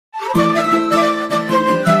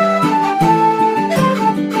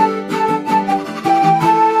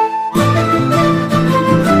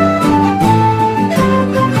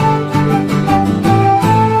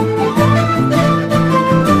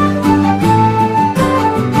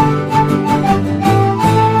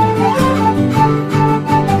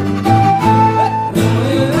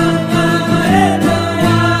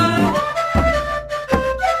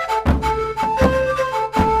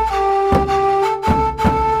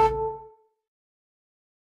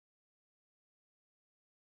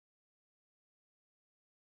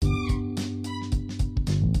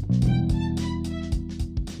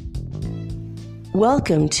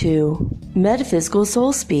Welcome to Metaphysical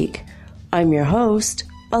Soul Speak. I'm your host,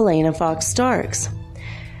 Elena Fox Starks.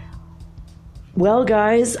 Well,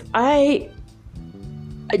 guys,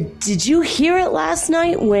 did you hear it last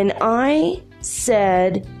night when I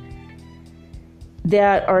said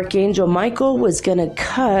that Archangel Michael was going to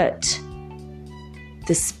cut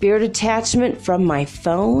the spirit attachment from my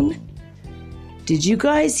phone? Did you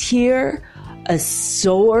guys hear a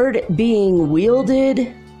sword being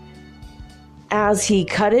wielded as he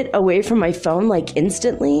cut it away from my phone, like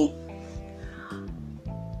instantly?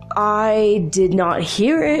 I did not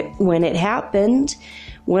hear it when it happened.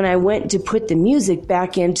 When I went to put the music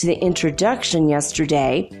back into the introduction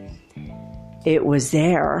yesterday, it was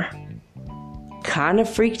there. Kind of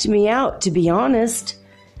freaked me out, to be honest.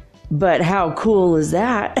 But how cool is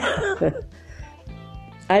that?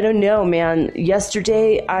 I don't know, man.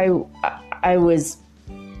 Yesterday, I was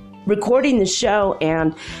recording the show,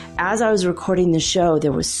 and as I was recording the show,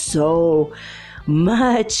 there was so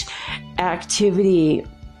much activity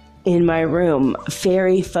in my room.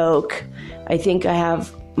 Fairy folk. I think I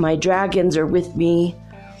have my dragons are with me.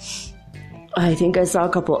 I think I saw a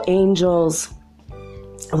couple angels.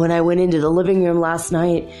 When I went into the living room last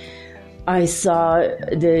night, I saw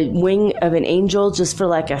the wing of an angel just for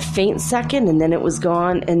like a faint second, and then it was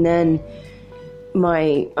gone. And then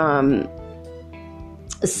my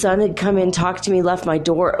son had come in, talked to me, left my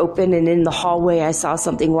door open, and in the hallway I saw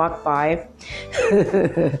something walk by.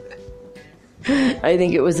 I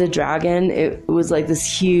think it was a dragon. It was like this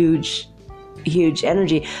huge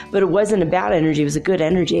energy, but it wasn't a bad energy. It was a good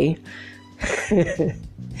energy.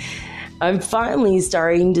 I'm finally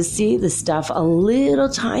starting to see the stuff a little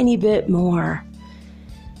tiny bit more.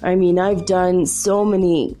 I mean, I've done so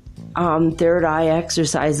many third eye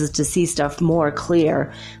exercises to see stuff more clear.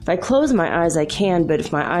 If I close my eyes, I can, but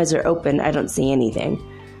if my eyes are open, I don't see anything.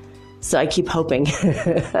 So I keep hoping.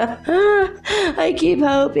 I keep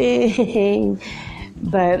hoping.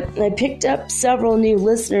 But I picked up several new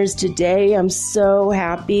listeners today. I'm so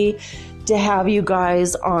happy to have you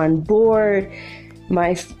guys on board.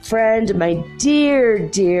 My friend, my dear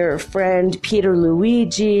friend, Peter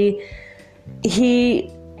Luigi, he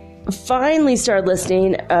finally started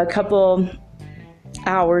listening a couple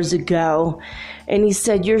hours ago, and he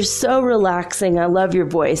said, "You're so relaxing. I love your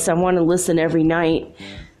voice. I want to listen every night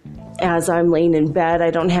as I'm laying in bed.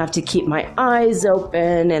 I don't have to keep my eyes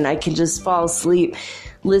open, and I can just fall asleep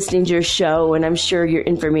listening to your show, and I'm sure your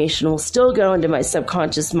information will still go into my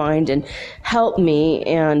subconscious mind and help me."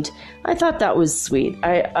 And I thought that was sweet.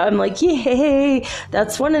 I'm like, yay!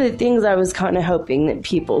 That's one of the things I was kind of hoping that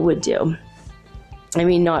people would do. I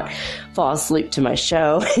mean, not fall asleep to my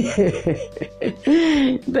show, but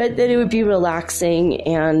that it would be relaxing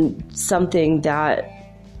and something that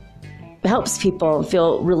helps people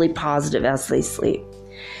feel really positive as they sleep.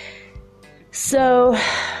 So,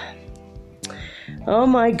 oh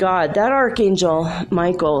my God, that Archangel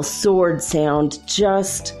Michael sword sound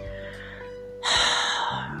just,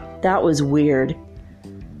 that was weird.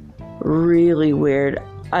 Really weird.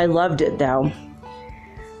 I loved it though.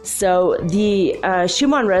 So the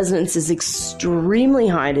Schumann resonance is extremely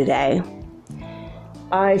high today.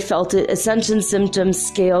 I felt it. Ascension symptoms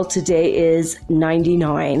scale today is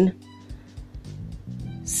 99.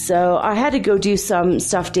 So I had to go do some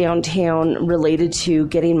stuff downtown related to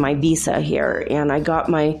getting my visa here. And I got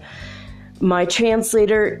my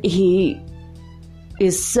translator. He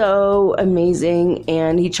is so amazing,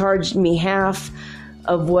 and he charged me half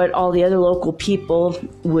of what all the other local people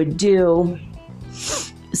would do.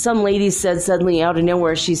 Some lady said suddenly out of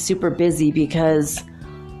nowhere she's super busy because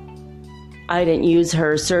I didn't use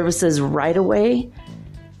her services right away.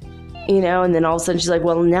 You know, and then all of a sudden she's like,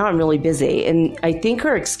 well, now I'm really busy. And I think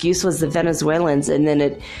her excuse was the Venezuelans. And then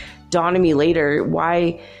it dawned on me later,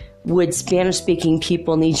 why would Spanish-speaking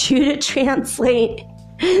people need you to translate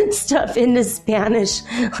stuff into Spanish?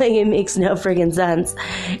 Like, it makes no friggin' sense.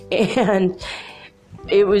 And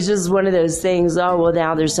it was just one of those things, oh, well,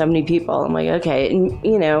 now there's so many people. I'm like, okay, and,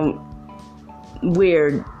 you know,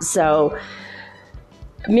 weird. So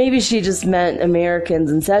maybe she just meant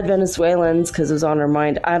Americans and said Venezuelans because it was on her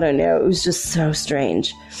mind. I don't know. It was just so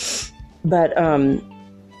strange. But,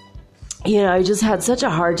 you know, I just had such a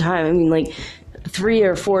hard time. I mean, like, 3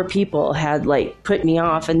 or 4 people had, like, put me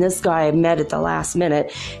off. And this guy I met at the last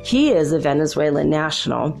minute, he is a Venezuelan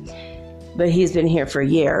national. But he's been here for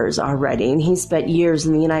years already. And he spent years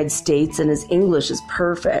in the United States, and his English is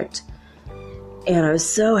perfect. And I was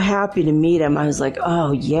so happy to meet him. I was like,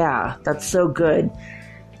 oh, yeah, that's so good.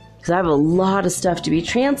 Because I have a lot of stuff to be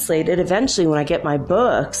translated. Eventually, when I get my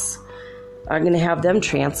books, I'm going to have them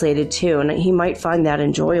translated too. And he might find that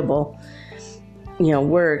enjoyable.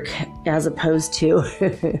 work as opposed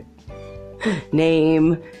to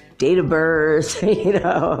name, date of birth,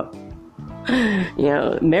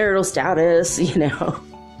 marital status,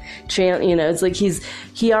 it's like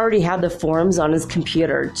he already had the forms on his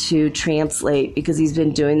computer to translate because he's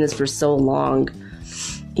been doing this for so long.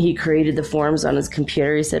 He created the forms on his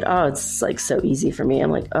computer. He said, oh, it's like so easy for me.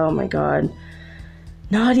 I'm like, oh my God,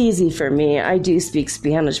 not easy for me. I do speak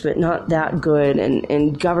Spanish, but not that good.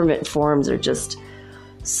 And government forms are just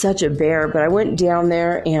such a bear. But I went down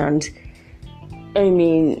there and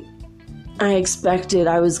I expected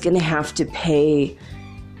I was going to have to pay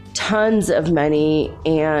tons of money,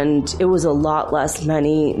 and it was a lot less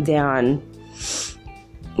money than,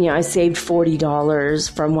 I saved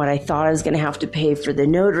 $40 from what I thought I was going to have to pay for the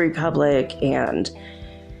notary public. And,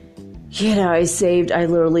 I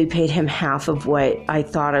literally paid him half of what I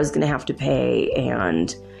thought I was going to have to pay.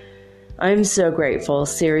 And I'm so grateful,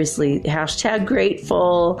 seriously,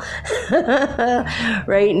 #grateful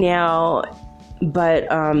right now.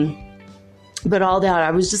 But all that,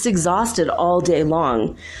 I was just exhausted all day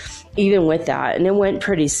long, even with that. And it went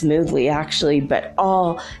pretty smoothly, actually, but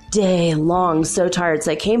all day long, so tired.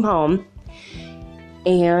 So I came home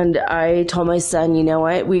and I told my son, you know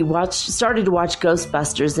what? We started to watch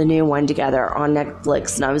Ghostbusters, the new one, together on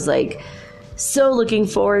Netflix. And I was like, so looking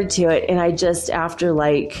forward to it. And I just, after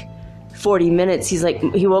like 40 minutes,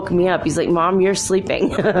 he woke me up. He's like, Mom, you're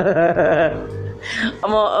sleeping.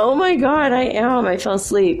 I'm all, oh my God, I am. I fell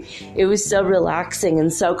asleep. It was so relaxing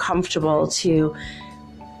and so comfortable to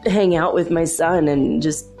hang out with my son and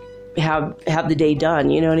just have the day done.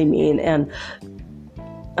 You know what I mean? And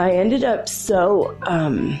I ended up so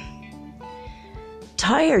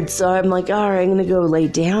tired. So I'm like, all right, I'm going to go lay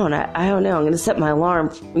down. I don't know. I'm going to set my alarm,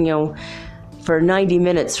 for 90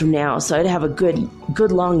 minutes from now. So I'd have a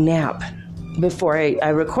good long nap before I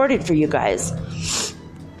recorded for you guys.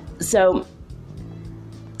 So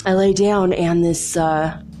I lay down and I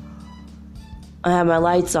have my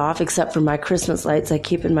lights off except for my Christmas lights I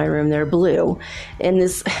keep in my room. They're blue. And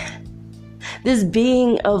this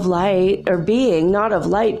being of light, or being, not of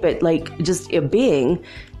light, but like just a being,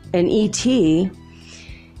 an ET,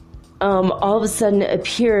 all of a sudden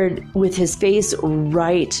appeared with his face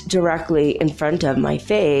right directly in front of my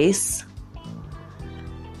face.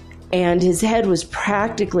 And his head was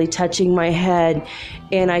practically touching my head,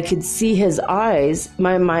 and I could see his eyes.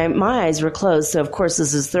 My eyes were closed, so of course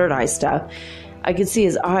this is third eye stuff. I could see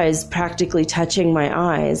his eyes practically touching my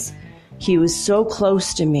eyes. He was so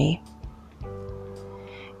close to me,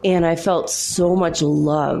 and I felt so much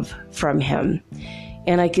love from him.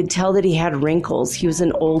 And I could tell that he had wrinkles. He was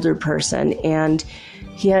an older person, and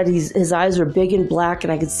he had his eyes were big and black,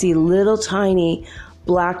 and I could see little tiny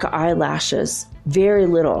black eyelashes, very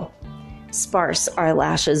little. Sparse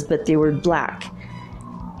eyelashes, but they were black.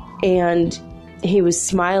 And he was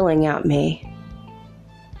smiling at me.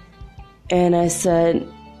 And I said,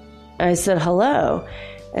 hello.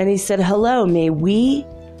 And he said, hello, may we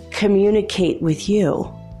communicate with you?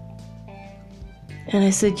 And I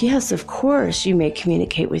said, yes, of course you may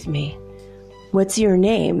communicate with me. What's your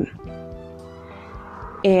name?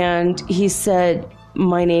 And he said,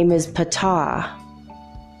 my name is Ptah.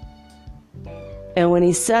 And when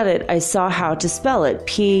he said it, I saw how to spell it.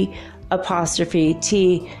 P''T''AAH.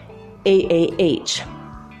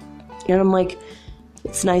 And I'm like,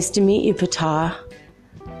 it's nice to meet you, Ptah.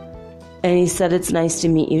 And he said, it's nice to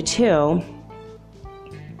meet you too.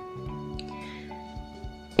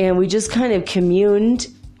 And we just kind of communed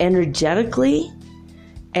energetically.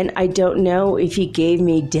 And I don't know if he gave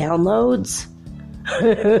me downloads.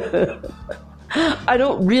 I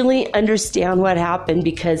don't really understand what happened,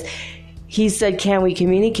 because he said, can we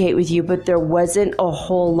communicate with you? But there wasn't a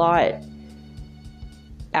whole lot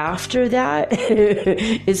after that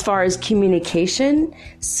as far as communication.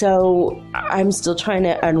 So I'm still trying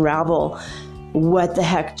to unravel what the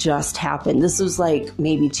heck just happened. This was like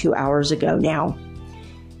maybe 2 hours ago now.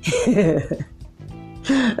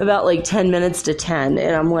 About like 10 minutes to 10.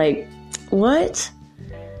 And I'm like, what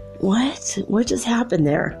just happened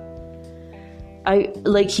there?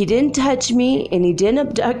 He didn't touch me and he didn't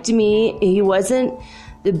abduct me. He wasn't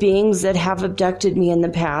the beings that have abducted me in the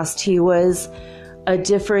past. He was a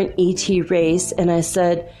different ET race. And I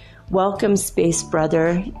said, welcome, space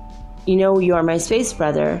brother. You are my space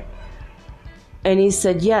brother. And he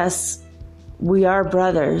said, yes, we are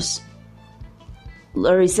brothers.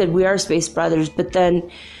 Or he said, we are space brothers. But then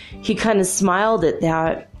he kind of smiled at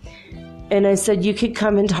that. And I said, you could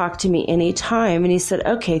come and talk to me anytime. And he said,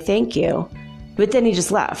 okay, thank you. But then he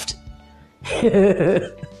just left.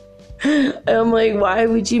 I'm like, why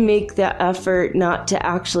would you make that effort not to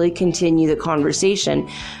actually continue the conversation?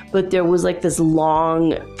 But there was like this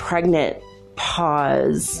long, pregnant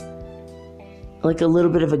pause, like a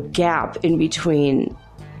little bit of a gap in between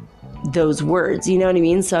those words. You know what I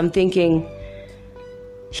mean? So I'm thinking,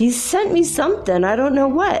 he sent me something. I don't know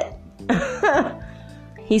what.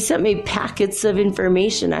 He sent me packets of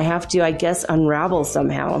information I have to, I guess, unravel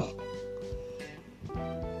somehow.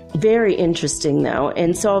 Very interesting, though.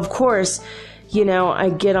 And so, of course, you know, I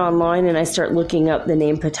get online and I start looking up the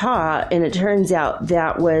name Ptah, and it turns out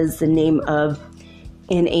that was the name of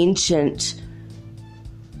an ancient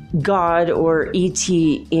god or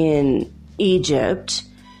deity in Egypt.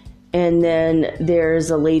 And then there's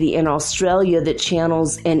a lady in Australia that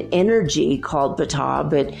channels an energy called Ptah,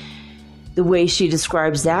 but the way she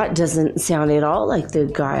describes that doesn't sound at all like the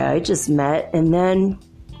guy I just met. And then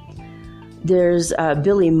there's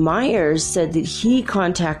Billy Myers said that he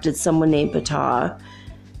contacted someone named Ptah,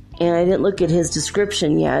 and I didn't look at his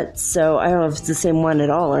description yet, so I don't know if it's the same one at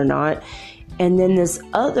all or not. And then this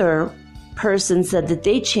other person said that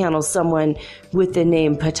they channel someone with the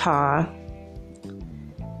name Ptah,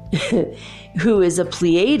 who is a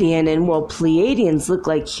Pleiadian, and well, Pleiadians look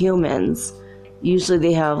like humans. Usually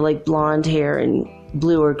they have like blonde hair and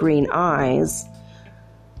blue or green eyes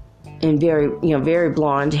and very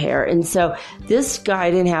blonde hair. And so this guy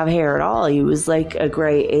didn't have hair at all. He was like a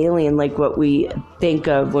gray alien, like what we think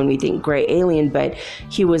of when we think gray alien, but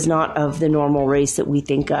he was not of the normal race that we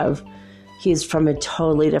think of. He's from a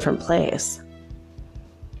totally different place.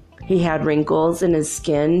 He had wrinkles in his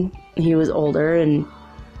skin. He was older, and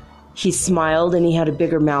he smiled, and he had a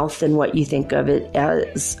bigger mouth than what you think of it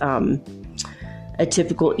as a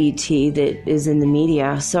typical ET that is in the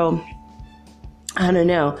media. So I don't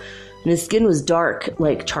know. And his skin was dark,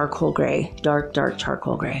 like charcoal gray, dark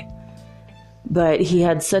charcoal gray. But he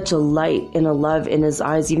had such a light and a love in his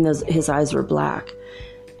eyes, even though his eyes were black.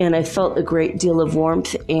 And I felt a great deal of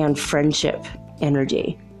warmth and friendship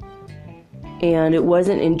energy. And it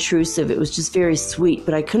wasn't intrusive. It was just very sweet.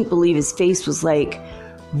 But I couldn't believe his face was like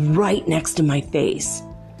right next to my face.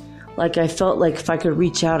 Like I felt like if I could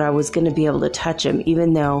reach out, I was going to be able to touch him,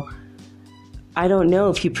 even though I don't know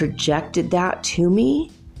if he projected that to me.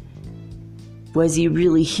 Was he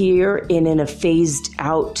really here and in a phased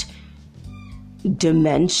out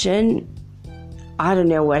dimension? I don't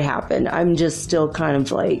know what happened. I'm just still kind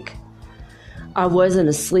of like, I wasn't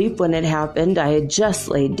asleep when it happened. I had just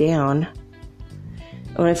laid down.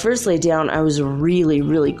 When I first laid down, I was really,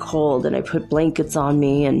 really cold, and I put blankets on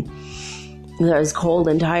me, and I was cold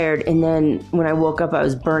and tired. And then when I woke up, I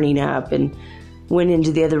was burning up, and went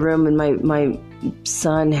into the other room, and my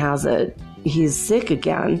son he's sick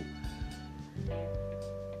again.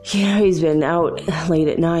 Yeah, he's been out late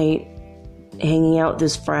at night, hanging out with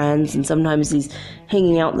his friends, and sometimes he's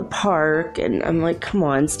hanging out in the park, and I'm like, come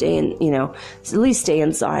on, at least stay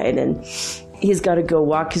inside. And he's got to go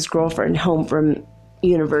walk his girlfriend home from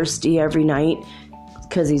university every night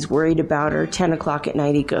because he's worried about her. 10 o'clock at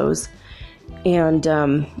night he goes. And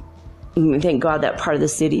thank God that part of the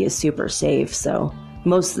city is super safe, so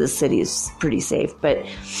most of the city is pretty safe. But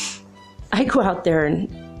I go out there, and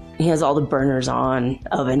he has all the burners on,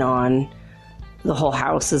 oven on. The whole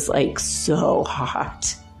house is like so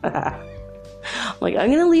hot. Like,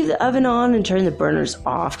 I'm going to leave the oven on and turn the burners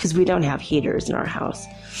off because we don't have heaters in our house.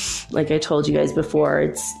 Like I told you guys before,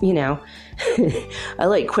 it's, I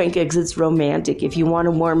like Cuenca because it's romantic. If you want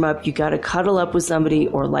to warm up, you got to cuddle up with somebody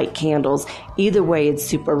or light candles. Either way, it's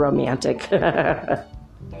super romantic. But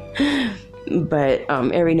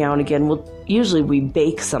every now and again, we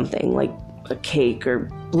bake something like a cake or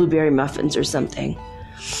blueberry muffins or something.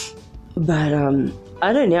 But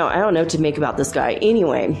I don't know. I don't know what to make about this guy.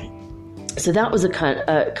 Anyway, so that was a kind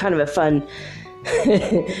of a fun,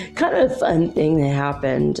 thing that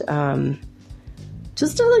happened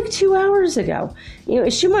just like 2 hours ago.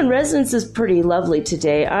 Schumann resonance is pretty lovely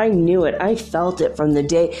today. I knew it. I felt it from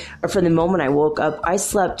the moment I woke up. I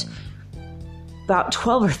slept about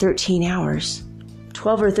 12 or 13 hours.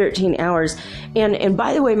 12 or 13 hours. And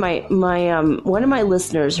by the way, my one of my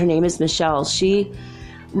listeners, her name is Michelle, she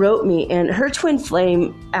wrote me, and her twin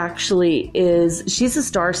flame actually she's a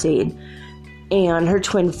starseed, and her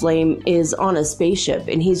twin flame is on a spaceship,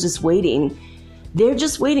 and he's just waiting. They're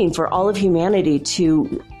just waiting for all of humanity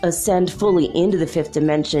to ascend fully into the fifth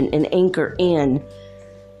dimension and anchor in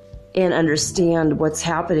and understand what's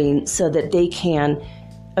happening so that they can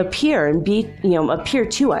appear and appear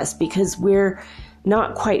to us, because we're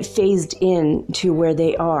not quite phased in to where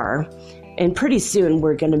they are. And pretty soon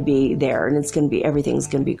we're going to be there, and everything's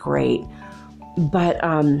going to be great. But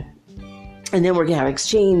And then we're going to have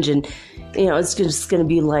exchange, and, it's just going to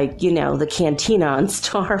be like, the cantina on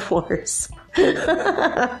Star Wars.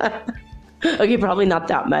 Okay, probably not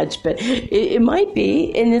that much, but it might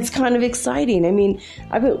be, and it's kind of exciting. I mean,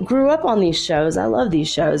 I grew up on these shows. I love these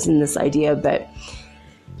shows and this idea, but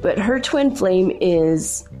her twin flame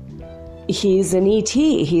he's an ET.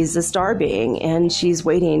 He's a star being, and she's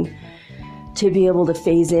waiting to be able to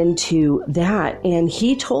phase into that. And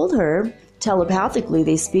he told her telepathically,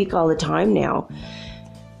 they speak all the time now,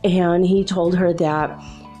 and he told her that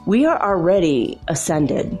we are already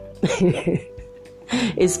ascended.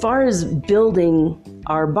 As far as building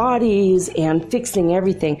our bodies and fixing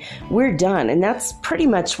everything, we're done. And that's pretty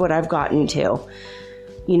much what I've gotten to.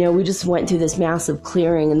 We just went through this massive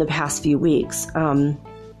clearing in the past few weeks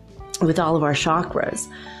with all of our chakras.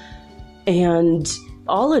 And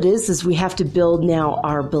all it is we have to build now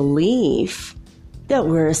our belief that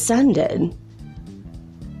we're ascended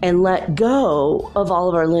and let go of all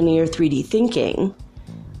of our linear 3D thinking.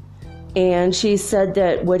 And she said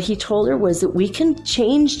that what he told her was that we can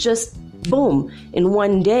change just boom in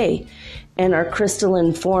one day. And our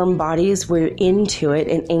crystalline form bodies, we're into it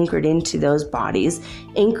and anchored into those bodies,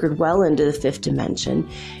 anchored well into the fifth dimension.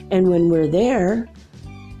 And when we're there,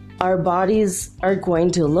 our bodies are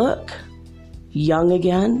going to look young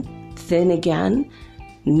again, thin again,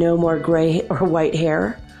 no more gray or white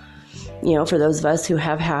hair. For those of us who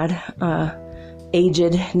have had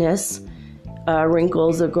agedness,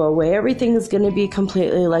 wrinkles will go away. Everything is going to be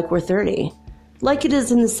completely like we're 30, like it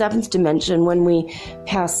is in the seventh dimension when we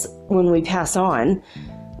pass on,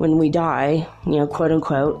 when we die, quote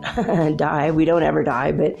unquote, die. We don't ever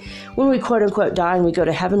die, but when we quote unquote die and we go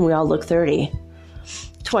to heaven, we all look 30,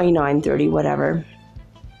 29, 30, whatever.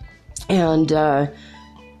 And,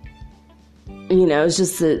 it's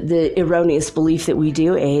just the erroneous belief that we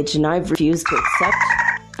do age, and I've refused to accept.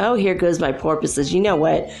 Oh, here goes my porpoises. You know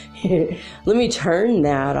what? Let me turn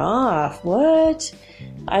that off. What?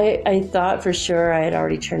 I thought for sure I had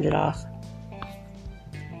already turned it off.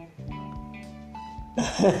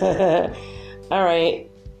 All right.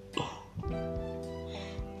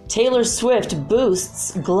 Taylor Swift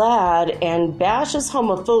boosts GLAAD and bashes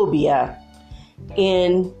homophobia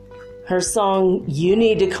in her song, You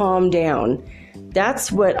Need to Calm Down.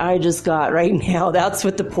 That's what I just got right now. That's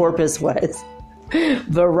what the porpoise was.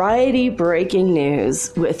 Variety breaking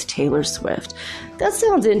news with Taylor Swift. That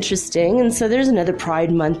sounds interesting. And so there's another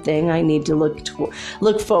Pride Month thing I need to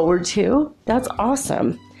look forward to. That's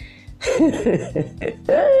awesome.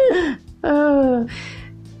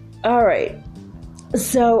 All right.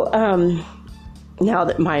 So now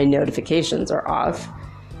that my notifications are off,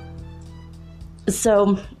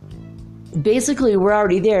 so basically we're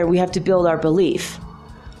already there. We have to build our belief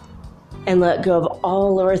and let go of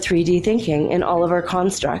all of our 3D thinking and all of our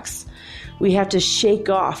constructs. We have to shake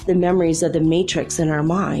off the memories of the matrix in our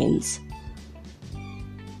minds.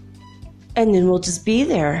 And then we'll just be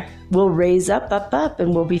there. We'll raise up,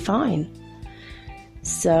 and we'll be fine.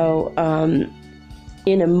 So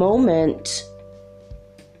in a moment,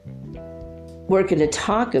 we're going to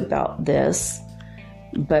talk about this.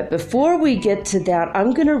 But before we get to that,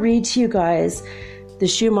 I'm going to read to you guys the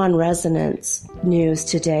Schumann resonance news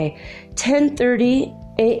today. 10:30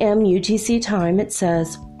 a.m. UTC time, it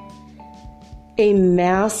says, a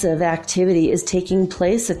massive activity is taking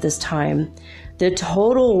place at this time. The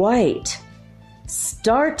total white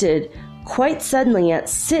started quite suddenly at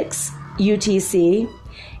 6 UTC,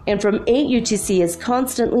 and from 8 UTC is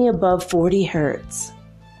constantly above 40 hertz.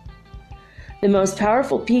 The most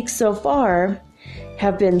powerful peaks so far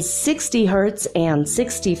have been 60 hertz and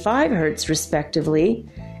 65 hertz respectively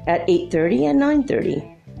at 8:30 and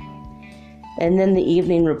 9:30. And then the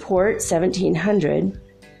evening report, 1700.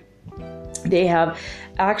 They have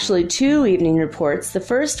actually two evening reports. The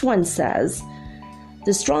first one says,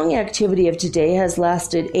 the strong activity of today has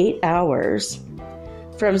lasted 8 hours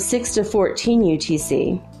from 6 to 14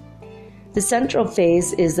 UTC. The central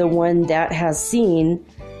phase is the one that has seen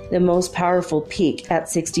the most powerful peak at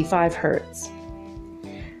 65 hertz.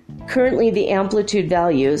 Currently, the amplitude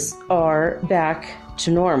values are back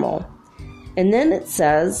to normal. And then it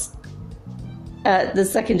says, the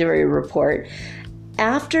secondary report,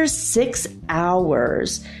 after 6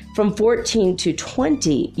 hours from 14 to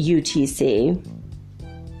 20 UTC,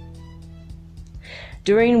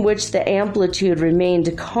 during which the amplitude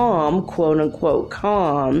remained calm, quote unquote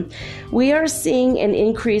calm, we are seeing an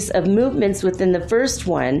increase of movements within the first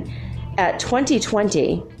one at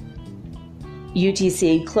 2020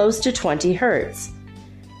 UTC, close to 20 hertz.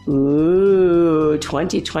 Ooh,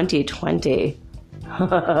 20.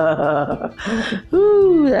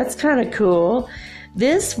 Ooh, that's kind of cool.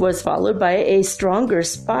 This was followed by a stronger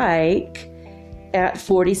spike at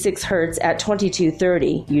 46 hertz at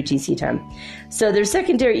 22:30 UTC time. So their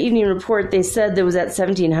secondary evening report, they said that was at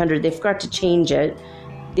 1700. They forgot to change it.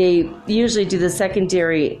 They usually do the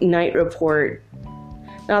secondary night report,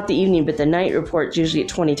 not the evening, but the night report usually at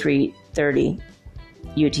 23:30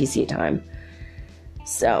 UTC time.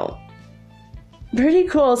 So pretty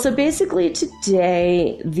cool. So basically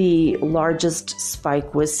today, the largest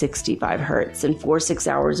spike was 65 hertz, and for 6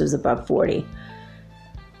 hours it was above 40.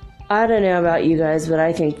 I don't know about you guys, but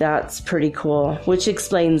I think that's pretty cool, which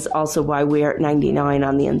explains also why we are at 99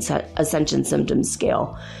 on the Ascension Symptoms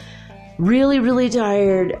Scale. Really, really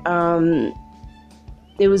tired.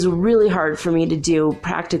 It was really hard for me to do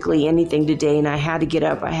practically anything today, and I had to get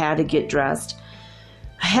up. I had to get dressed.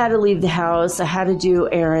 I had to leave the house. I had to do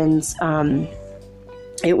errands.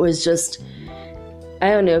 It was just,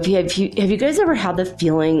 I don't know. Have you guys ever had the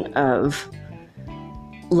feeling of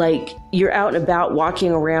like you're out and about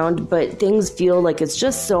walking around, but things feel like it's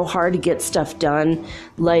just so hard to get stuff done?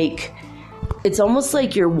 Like it's almost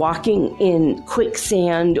like you're walking in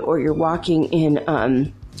quicksand, or you're walking in,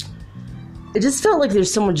 it just felt like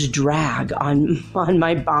there's so much drag on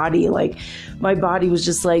my body. Like my body was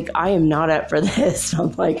just like, I am not up for this.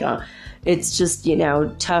 I'm like, it's just,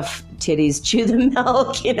 tough titties chew the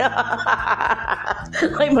milk,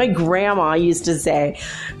 like my grandma used to say.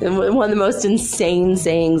 One of the most insane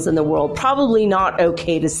sayings in the world. Probably not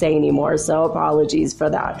okay to say anymore, so apologies for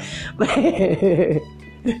that.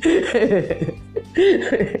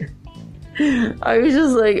 I was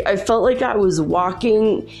just like, I felt like I was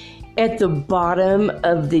walking at the bottom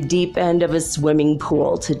of the deep end of a swimming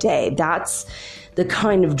pool today. That's the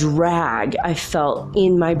kind of drag I felt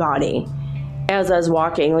in my body as I was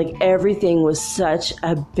walking. Like everything was such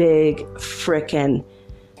a big frickin'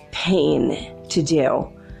 pain to do.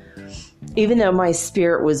 Even though my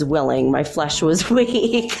spirit was willing, my flesh was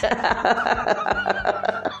weak.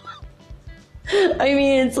 I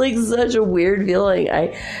mean, it's like such a weird feeling.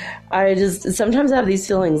 I just sometimes have these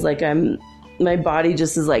feelings like my body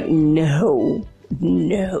just is like, no.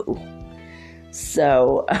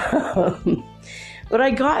 So, but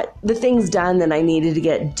I got the things done that I needed to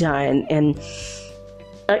get done. And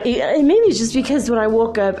maybe it's just because when I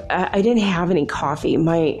woke up, I didn't have any coffee.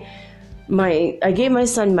 I gave my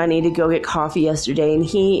son money to go get coffee yesterday, and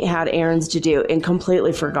he had errands to do and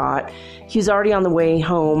completely forgot. He was already on the way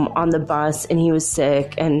home on the bus, and he was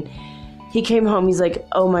sick, and he came home. He's like,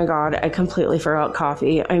 oh my God, I completely forgot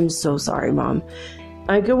coffee. I'm so sorry, Mom.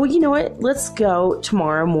 I go, well, you know what? Let's go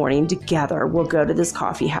tomorrow morning together. We'll go to this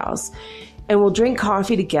coffee house and we'll drink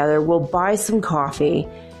coffee together. We'll buy some coffee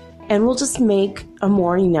and we'll just make a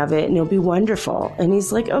morning of it and it'll be wonderful. And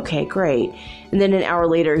he's like, okay, great. And then an hour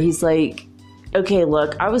later, he's like, okay,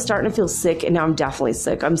 look, I was starting to feel sick and now I'm definitely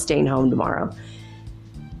sick. I'm staying home tomorrow.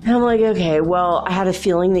 And I'm like, okay, well, I had a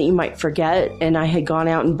feeling that you might forget. And I had gone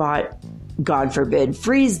out and bought, God forbid,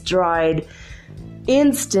 freeze-dried,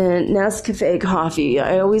 instant Nescafe coffee.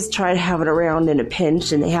 I always try to have it around in a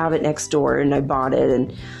pinch, and they have it next door, and I bought it.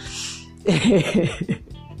 And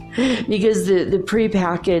because the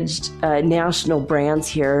prepackaged national brands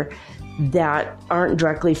here that aren't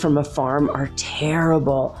directly from a farm are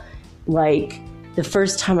terrible. Like the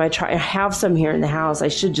first time I have some here in the house, I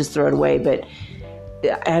should just throw it away, but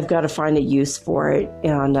I've got to find a use for it.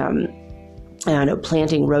 And I don't know,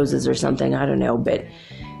 planting roses or something. I don't know. But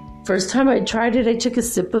first time I tried it, I took a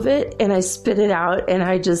sip of it and I spit it out. And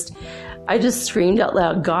I just screamed out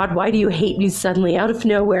loud, God, why do you hate me suddenly out of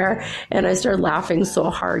nowhere? And I started laughing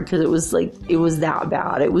so hard because it was that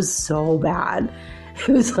bad. It was so bad. It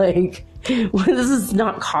was like, well, this is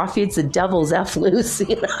not coffee. It's a devil's effluence.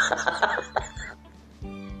 It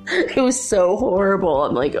was so horrible.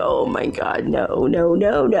 I'm like, oh my God, no.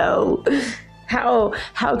 How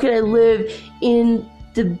could I live in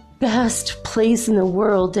the best place in the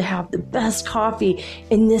world to have the best coffee,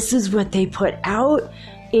 and this is what they put out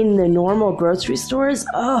in the normal grocery stores?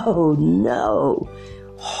 Oh no.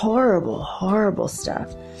 Horrible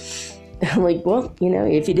stuff. I'm like, well,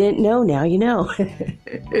 if you didn't know, now you know.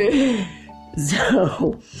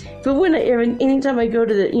 So, but anytime I go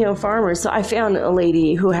to the, farmers, so I found a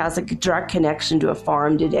lady who has a direct connection to a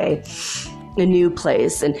farm today, a new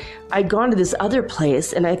place. And I'd gone to this other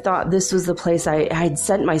place and I thought this was the place I had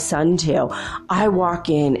sent my son to. I walk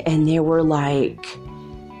in and there were like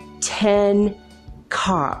 10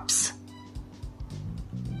 cops.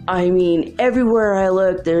 I mean, everywhere I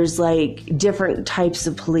look, there's like different types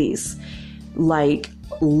of police, like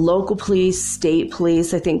local police, state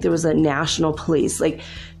police. I think there was a national police, like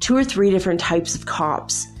 2 or 3 different types of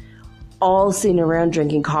cops all sitting around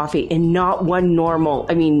drinking coffee and not one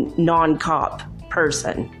non-cop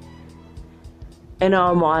person. And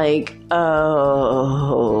I'm like,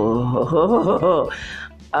 oh,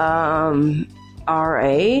 all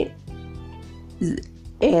right.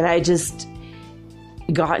 And I just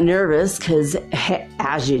got nervous because,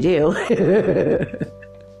 as you do,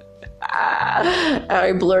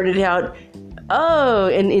 I blurted out, oh,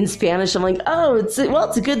 and in Spanish, I'm like, oh, it's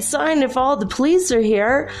a good sign if all the police are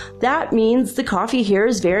here. That means the coffee here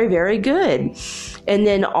is very, very good. And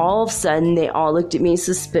then all of a sudden, they all looked at me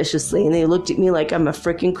suspiciously, and they looked at me like I'm a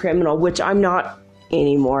freaking criminal, which I'm not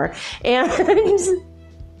anymore. And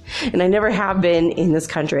I never have been in this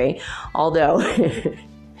country, although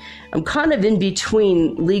I'm kind of in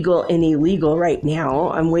between legal and illegal right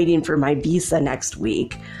now. I'm waiting for my visa next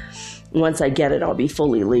week. Once I get it, I'll be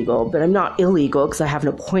fully legal, but I'm not illegal because I have an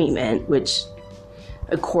appointment, which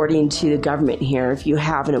according to the government here, if you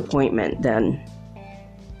have an appointment, then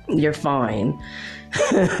you're fine.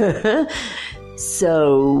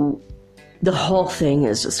 So the whole thing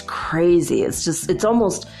is just crazy. It's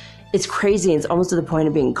crazy. It's almost to the point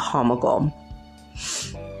of being comical.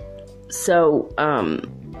 So,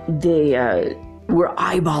 they were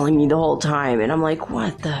eyeballing me the whole time, and I'm like,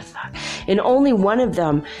 what the fuck? And only one of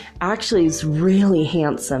them actually is really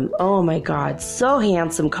handsome. Oh my God, so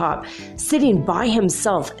handsome cop, sitting by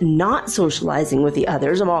himself, not socializing with the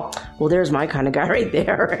others. I'm all, well, there's my kind of guy right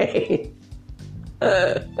there, right?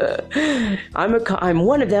 I'm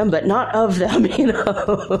one of them, but not of them, you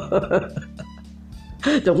know.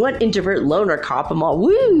 The one introvert loner cop, I'm all,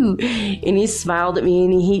 woo! And he smiled at me,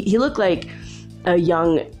 and he looked like a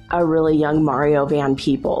really young Mario Van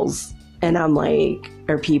Peebles. And I'm like,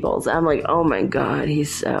 oh my God,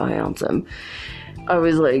 he's so handsome. I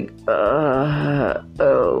was like, oh.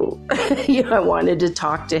 You know, I wanted to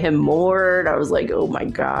talk to him more. And I was like, oh my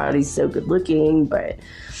God, he's so good looking, but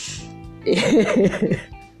it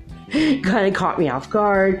kind of caught me off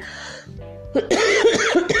guard.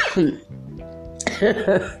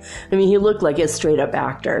 I mean, he looked like a straight up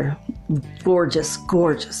actor. Gorgeous,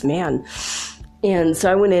 gorgeous man. And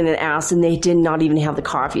so I went in and asked, and they did not even have the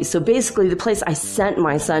coffee. So basically, the place I sent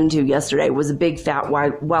my son to yesterday was a big, fat,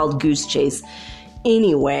 wild goose chase.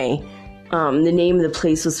 Anyway, the name of the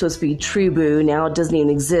place was supposed to be Tribu. Now it doesn't even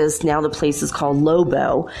exist. Now the place is called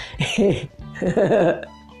Lobo.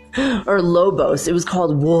 Or Lobos. It was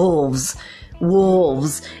called Wolves.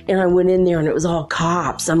 And I went in there and it was all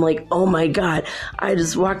cops. I'm like, oh my God, I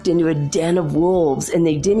just walked into a den of wolves, and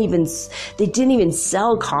they didn't even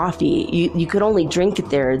sell coffee. You could only drink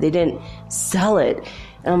it there. They didn't sell it.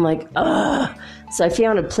 And I'm like, ugh. So I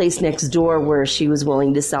found a place next door where she was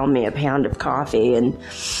willing to sell me a pound of coffee, and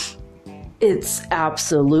it's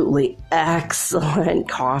absolutely excellent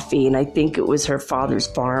coffee. And I think it was her father's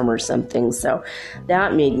farm or something. So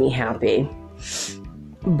that made me happy.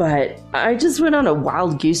 But I just went on a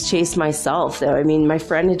wild goose chase myself, though. I mean, my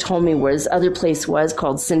friend had told me where this other place was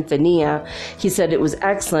called Sinfonia. He said it was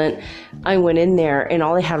excellent. I went in there, and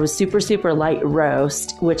all they had was super, super light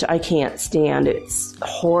roast, which I can't stand. It's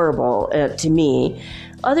horrible to me.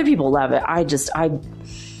 Other people love it. I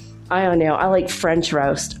don't know. I like French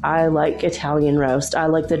roast. I like Italian roast. I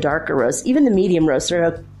like the darker roast. Even the medium roasts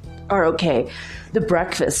are okay. The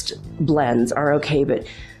breakfast blends are okay, but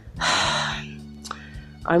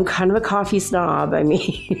I'm kind of a coffee snob. I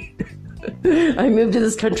mean, I moved to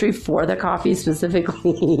this country for the coffee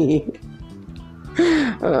specifically.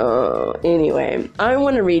 Anyway, I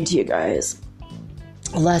want to read to you guys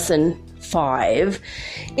Lesson 5.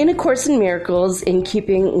 In A Course in Miracles, in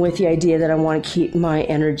keeping with the idea that I want to keep my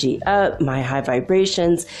energy up, my high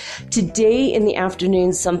vibrations, today in the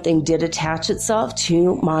afternoon, something did attach itself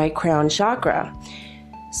to my crown chakra.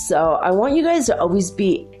 So I want you guys to always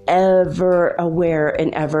be ever aware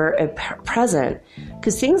and ever present,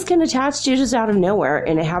 because things can attach to you just out of nowhere.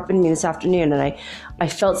 And it happened to me this afternoon, and I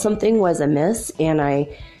felt something was amiss, and I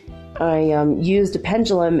used a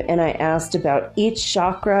pendulum, and I asked about each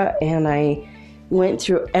chakra, and I went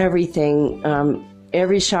through everything.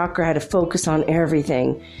 Every chakra, I had to focus on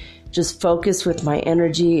everything. Just focus with my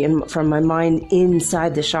energy and from my mind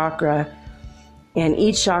inside the chakra. And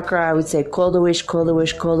each chakra, I would say, Kodesh,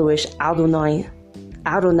 Kodesh, Kodesh,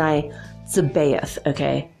 Adonai Tzebaoth,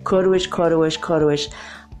 okay? Kodesh, Kodesh, Kodesh,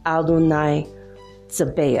 Adonai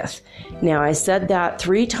Tzebaoth. Now, I said that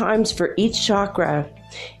 3 times for each chakra,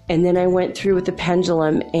 and then I went through with the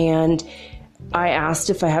pendulum, and I asked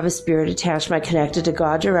if I have a spirit attachment. I connected to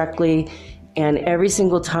God directly, and every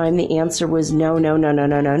single time the answer was no, no, no, no,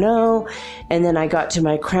 no, no, no. And then I got to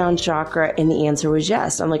my crown chakra, and the answer was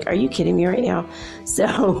yes. I'm like, are you kidding me right now?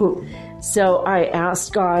 So So I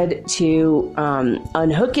asked God to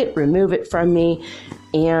unhook it, remove it from me,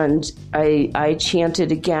 and I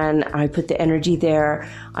chanted again. I put the energy there.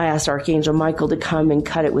 I asked Archangel Michael to come and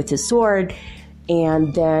cut it with his sword.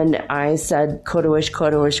 And then I said, Kodosh,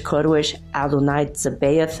 Kodosh, Kodosh, Adonai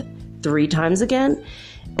Tsabaoth 3 times again.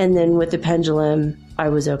 And then with the pendulum, I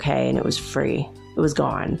was okay, and it was free. It was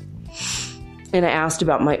gone. And I asked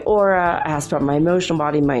about my aura, I asked about my emotional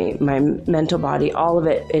body, my mental body, all of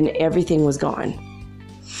it, and everything was gone.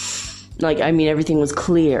 Everything was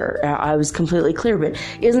clear. I was completely clear. But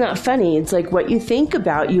isn't that funny? It's like what you think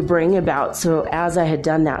about, you bring about. So as I had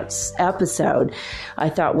done that episode, I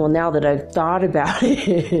thought, well, now that I've thought about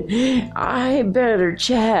it, I better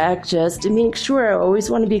check just to make sure. I always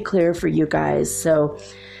want to be clear for you guys. So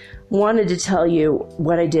wanted to tell you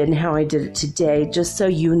what I did and how I did it today, just so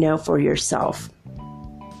you know for yourself.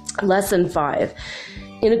 Lesson 5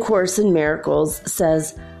 in A Course in Miracles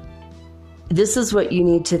says, this is what you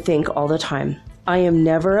need to think all the time. I am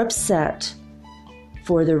never upset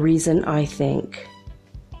for the reason I think.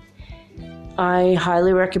 I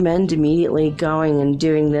highly recommend immediately going and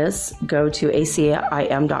doing this. Go to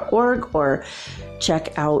acim.org or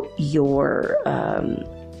check out your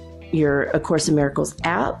A Course in Miracles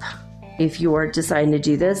app if you are deciding to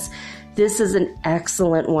do this. This is an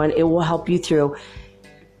excellent one. It will help you through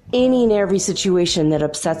any and every situation that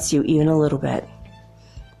upsets you even a little bit.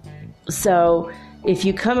 So if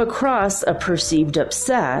you come across a perceived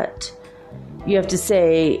upset, you have to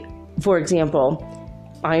say, for example,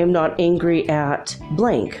 I am not angry at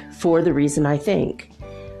blank for the reason I think.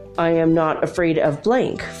 I am not afraid of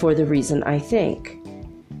blank for the reason I think.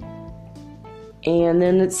 And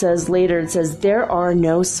then it says later, there are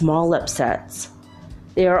no small upsets.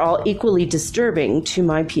 They are all equally disturbing to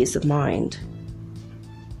my peace of mind.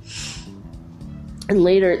 And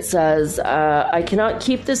later it says, I cannot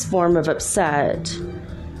keep this form of upset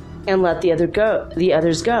and let the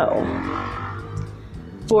others go.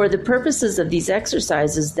 For the purposes of these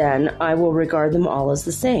exercises, then, I will regard them all as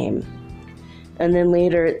the same. And then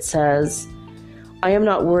later it says, I am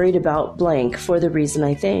not worried about blank for the reason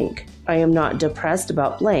I think. I am not depressed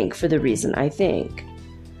about blank for the reason I think.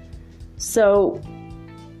 So,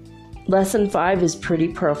 lesson 5 is pretty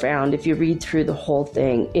profound. If you read through the whole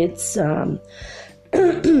thing, it's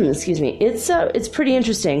excuse me, it's pretty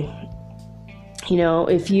interesting. You know,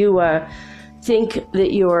 if you think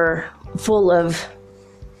that you're full of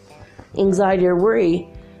anxiety or worry,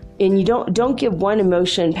 and you don't give one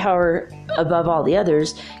emotion power above all the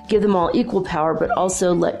others, give them all equal power, but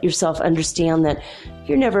also let yourself understand that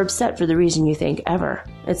you're never upset for the reason you think, ever.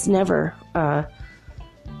 It's never,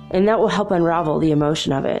 and that will help unravel the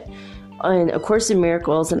emotion of it. And A Course in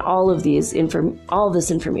Miracles and all of this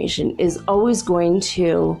information is always going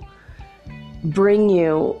to bring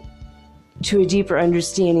you to a deeper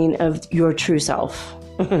understanding of your true self,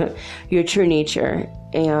 your true nature,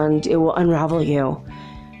 and it will unravel you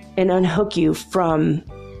and unhook you from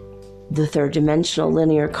the third dimensional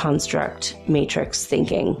linear construct matrix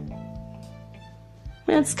thinking.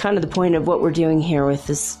 That's kind of the point of what we're doing here with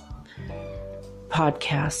this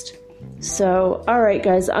podcast. So, all right,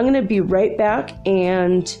 guys, I'm going to be right back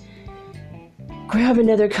and grab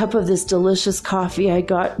another cup of this delicious coffee I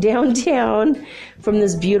got downtown from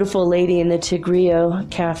this beautiful lady in the Tigrillo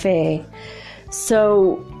Cafe.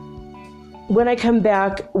 So, when I come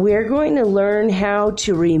back, we're going to learn how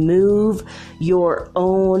to remove your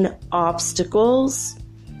own obstacles.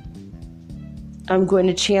 I'm going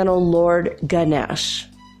to channel Lord Ganesha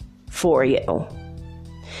for you.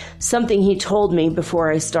 Something he told me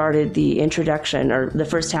before I started the introduction or the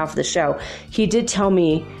first half of the show. He did tell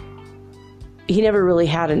me he never really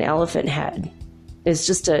had an elephant head. It's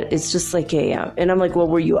just like and I'm like, well,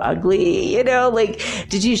 were you ugly? You know, like,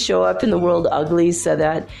 did you show up in the world ugly so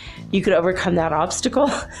that you could overcome that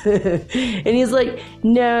obstacle? And he's like,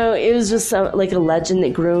 no, it was just like a legend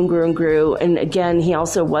that grew and grew and grew. And again, he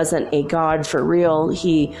also wasn't a god for real.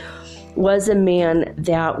 He was a man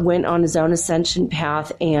that went on his own ascension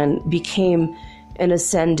path and became an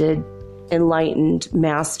ascended, enlightened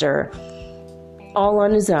master all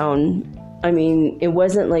on his own. I mean, it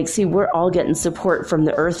wasn't like, see, we're all getting support from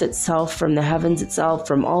the earth itself, from the heavens itself,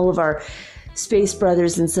 from all of our space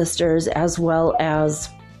brothers and sisters, as well as,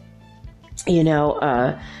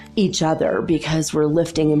 each other, because we're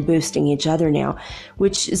lifting and boosting each other now.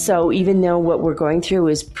 So even though what we're going through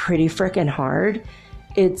is pretty freaking hard,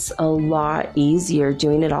 it's a lot easier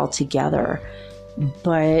doing it all together.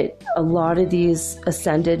 But a lot of these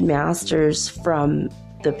ascended masters from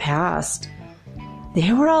the past,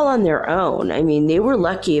 they were all on their own. I mean, they were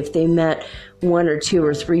lucky if they met 1 or 2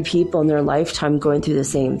 or 3 people in their lifetime going through the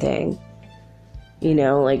same thing.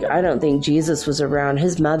 Like, I don't think Jesus was around.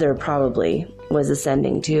 His mother probably was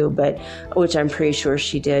ascending too, which I'm pretty sure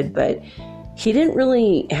she did, but he didn't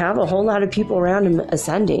really have a whole lot of people around him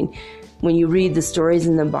ascending. When you read the stories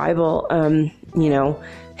in the Bible,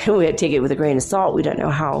 we take it with a grain of salt. We don't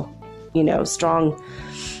know how, strong,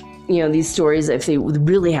 these stories, if they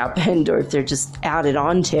really happened or if they're just added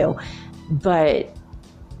on to. But,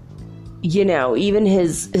 even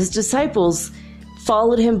his disciples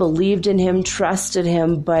followed him, believed in him, trusted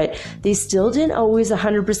him, but they still didn't always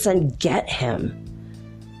 100% get him.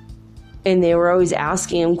 And they were always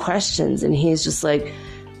asking him questions, and he's just like,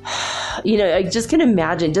 I just can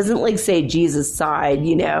imagine. It doesn't say Jesus sighed,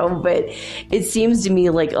 but it seems to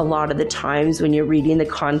me like a lot of the times when you're reading the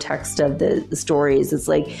context of the stories, it's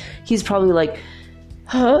like he's probably like,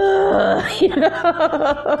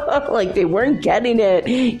 like they weren't getting it.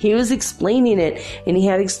 He was explaining it, and he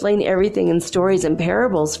had to explain everything in stories and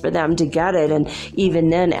parables for them to get it. And even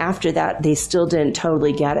then, after that, they still didn't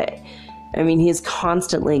totally get it. I mean, he's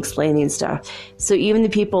constantly explaining stuff. So even the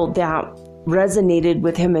people that resonated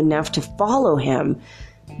with him enough to follow him,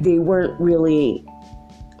 they weren't really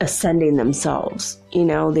ascending themselves.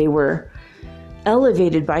 They were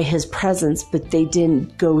elevated by his presence, but they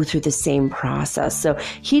didn't go through the same process. So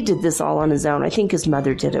he did this all on his own. I think his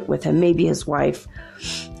mother did it with him. Maybe his wife,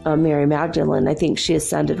 Mary Magdalene, I think she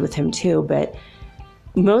ascended with him too. But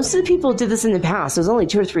most of the people did this in the past. There's only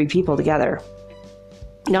 2 or 3 people together.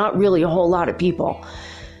 Not really a whole lot of people.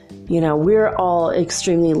 We're all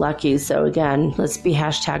extremely lucky. So again, let's be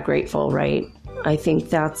 #grateful, right? I think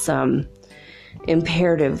that's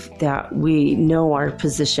imperative that we know our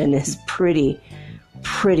position is pretty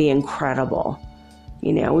incredible.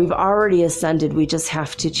 We've already ascended. We just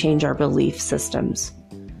have to change our belief systems.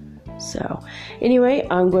 So anyway,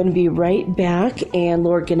 I'm going to be right back, and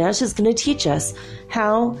Lord Ganesha is going to teach us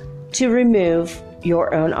how to remove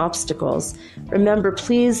your own obstacles. Remember,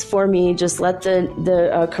 please, for me, just let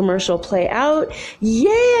the commercial play out. Yay,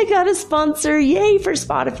 I got a sponsor. Yay for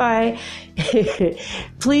Spotify.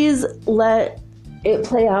 Please let it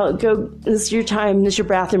play out. Go. This is your time. This is your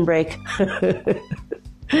bathroom break.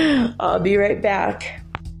 I'll be right back.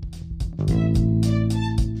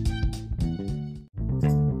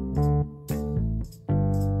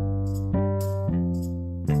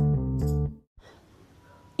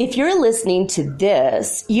 If you're listening to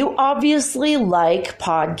this, you obviously like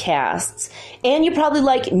podcasts, and you probably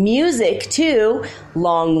like music too.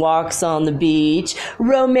 Long walks on the beach,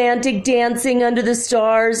 romantic dancing under the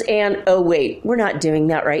stars, and oh wait, we're not doing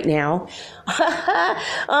that right now.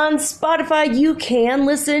 On Spotify, you can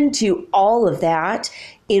listen to all of that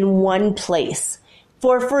in one place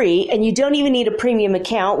for free, and you don't even need a premium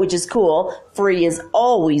account, which is cool. Free is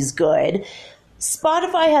always good.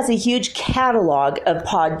 Spotify has a huge catalog of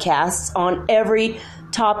podcasts on every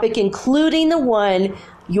topic, including the one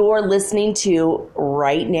you're listening to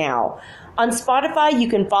right now. On Spotify, you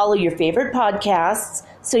can follow your favorite podcasts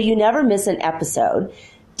so you never miss an episode.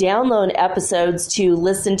 Download episodes to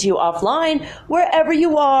listen to offline wherever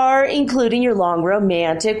you are, including your long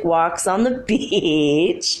romantic walks on the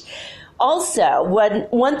beach. Also,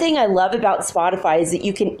 one thing I love about Spotify is that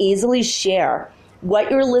you can easily share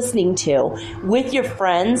what you're listening to with your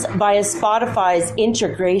friends via Spotify's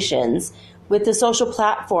integrations with the social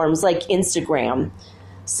platforms like Instagram.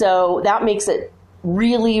 So that makes it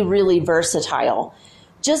really, really versatile.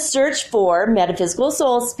 Just search for Metaphysical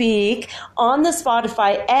Soul Speak on the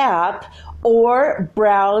Spotify app or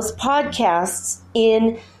browse podcasts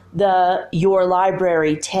in the Your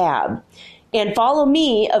Library tab. And follow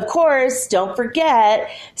me, of course, don't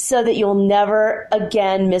forget, so that you'll never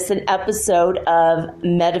again miss an episode of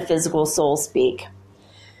Metaphysical Soul Speak.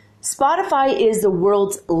 Spotify is the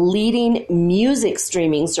world's leading music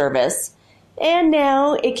streaming service, and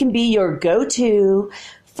now it can be your go-to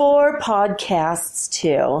for podcasts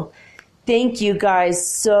too. Thank you guys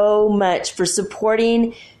so much for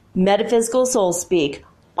supporting Metaphysical Soul Speak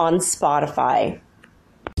on Spotify.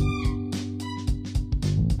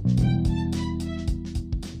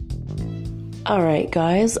 All right,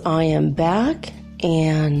 guys, I am back,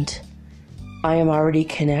 and I am already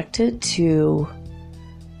connected to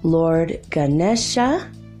Lord Ganesha,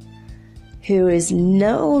 who is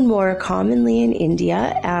known more commonly in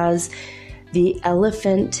India as the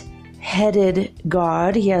elephant-headed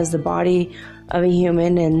god. He has the body of a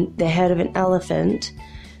human and the head of an elephant.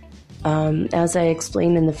 As I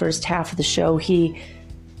explained in the first half of the show, he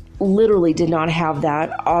literally did not have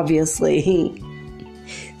that, obviously.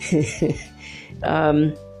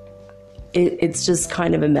 It's just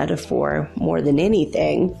kind of a metaphor more than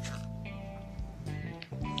anything.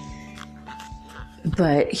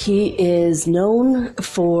 But he is known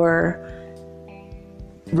for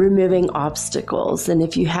removing obstacles. And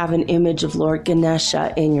if you have an image of Lord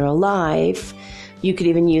Ganesha in your life, you could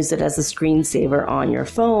even use it as a screensaver on your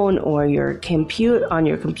phone or your on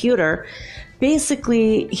your computer.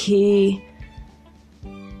 Basically,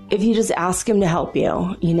 if you just ask him to help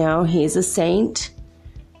you, he's a saint,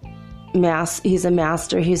 he's a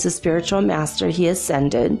master, he's a spiritual master, he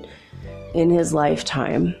ascended in his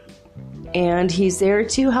lifetime, and he's there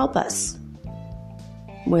to help us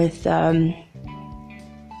with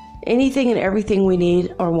anything and everything we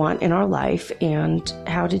need or want in our life, and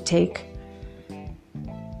how to take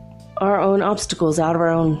our own obstacles out of our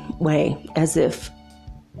own way,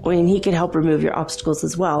 he could help remove your obstacles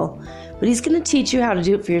as well. But he's going to teach you how to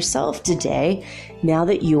do it for yourself today, now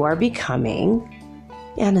that you are becoming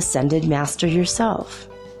an ascended master yourself.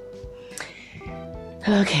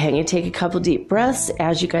 Okay, I'm going to take a couple deep breaths.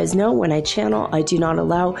 As you guys know, when I channel, I do not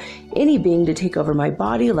allow any being to take over my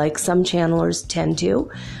body like some channelers tend to.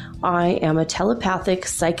 I am a telepathic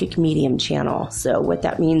psychic medium channel. So what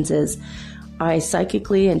that means is I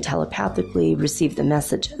psychically and telepathically receive the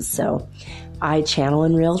messages. So I channel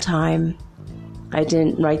in real time. I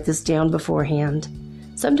didn't write this down beforehand.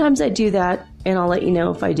 Sometimes I do that, and I'll let you know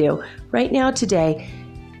if I do. Right now, today,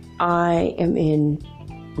 I am in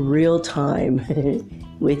real time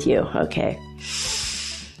with you. Okay.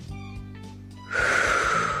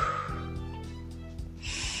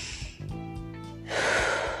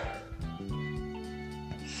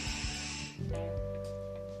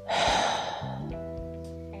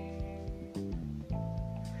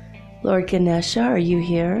 Lord Ganesha, are you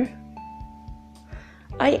here?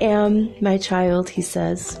 I am, my child, he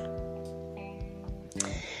says.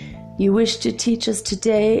 You wish to teach us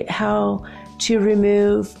today how to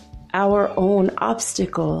remove our own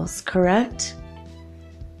obstacles, correct?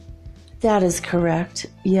 That is correct,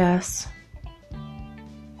 yes.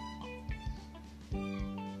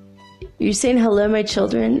 You're saying hello, my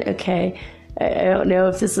children? Okay. I don't know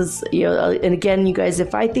if this is, and again, you guys,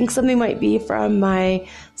 if I think something might be from my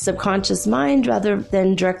subconscious mind rather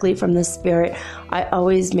than directly from the spirit, I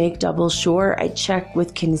always make double sure. I check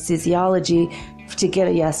with kinesiology to get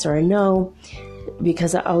a yes or a no,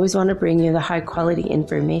 because I always want to bring you the high quality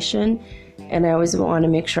information, and I always want to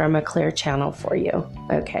make sure I'm a clear channel for you.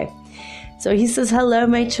 Okay. So he says, hello,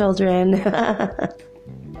 my children.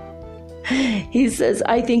 He says,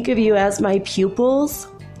 I think of you as my pupils,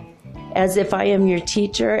 as if I am your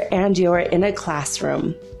teacher and you are in a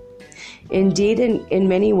classroom. Indeed, in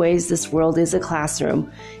many ways, this world is a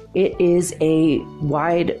classroom. It is a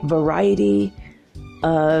wide variety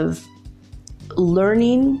of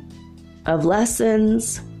learning, of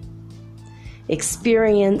lessons,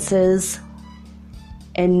 experiences,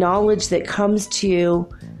 and knowledge that comes to you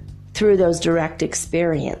through those direct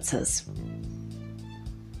experiences.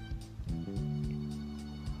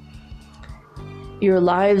 Your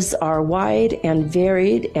lives are wide and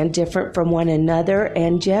varied and different from one another,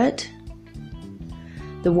 and yet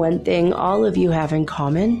the one thing all of you have in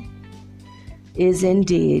common is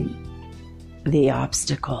indeed the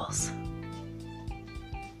obstacles.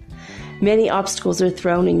 Many obstacles are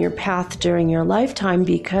thrown in your path during your lifetime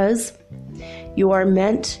because you are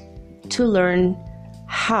meant to learn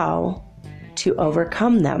how to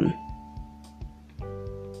overcome them.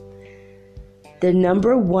 The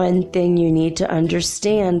number one thing you need to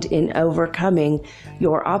understand in overcoming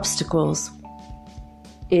your obstacles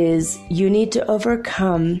is you need to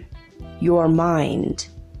overcome your mind.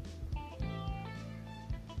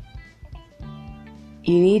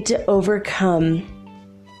 You need to overcome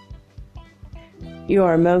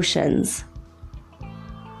your emotions.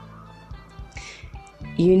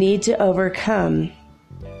 You need to overcome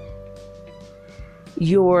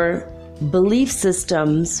your belief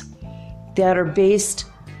systems that are based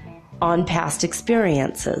on past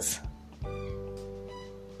experiences.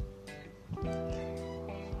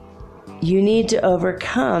 You need to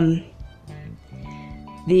overcome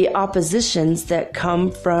the oppositions that come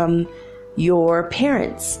from your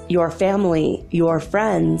parents, your family, your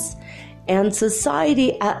friends, and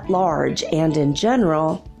society at large and in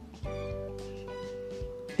general,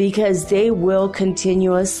 because they will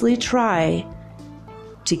continuously try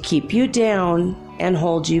to keep you down and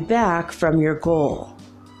hold you back from your goal.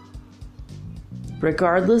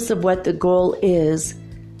 Regardless of what the goal is,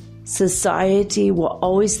 society will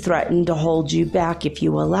always threaten to hold you back if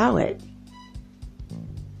you allow it.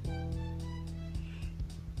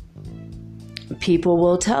 People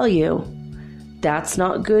will tell you, that's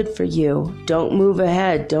not good for you. Don't move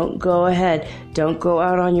ahead. Don't go ahead. Don't go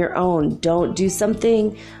out on your own. Don't do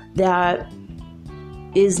something that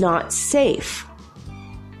is not safe.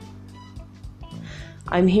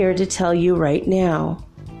 I'm here to tell you right now,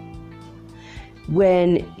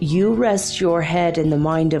 when you rest your head in the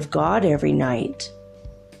mind of God every night,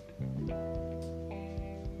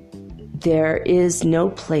 there is no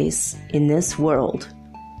place in this world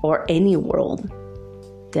or any world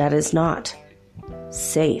that is not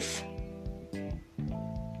safe.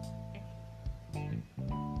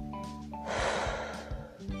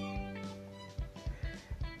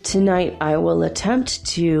 Tonight I will attempt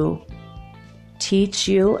to teach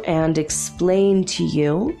you and explain to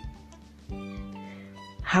you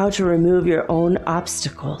how to remove your own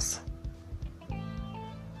obstacles.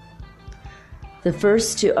 The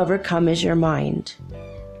first to overcome is your mind.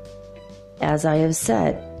 As I have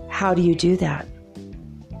said, how do you do that?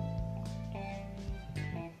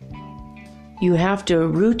 You have to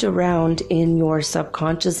root around in your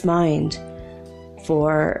subconscious mind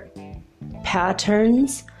for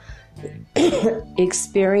patterns,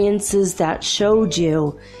 experiences that showed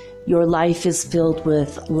you your life is filled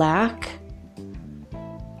with lack,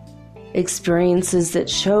 experiences that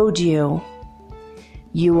showed you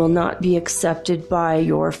you will not be accepted by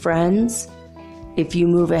your friends if you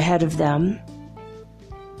move ahead of them.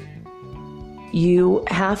 You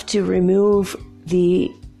have to remove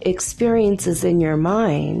the experiences in your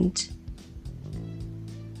mind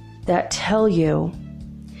that tell you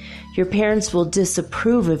your parents will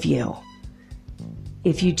disapprove of you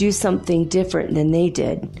if you do something different than they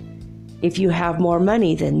did, if you have more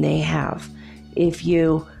money than they have, if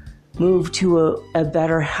you move to a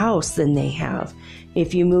better house than they have,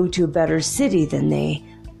 if you move to a better city than they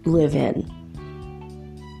live in.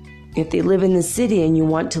 If they live in the city and you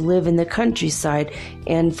want to live in the countryside,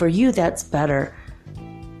 and for you that's better,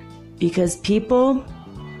 because people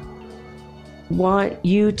want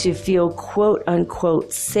you to feel quote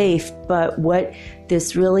unquote safe, but what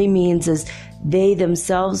this really means is they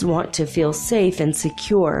themselves want to feel safe and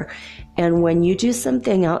secure. And when you do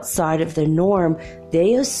something outside of the norm,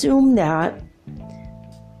 they assume that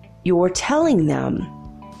you're telling them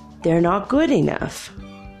they're not good enough.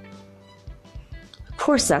 Of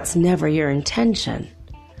course, that's never your intention.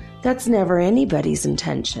 That's never anybody's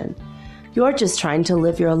intention. You're just trying to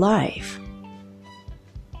live your life.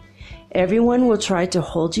 Everyone will try to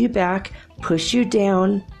hold you back, push you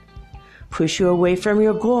down, push you away from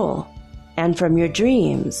your goal and from your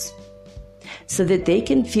dreams, so that they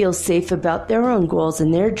can feel safe about their own goals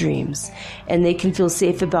and their dreams, and they can feel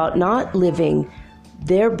safe about not living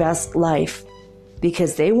their best life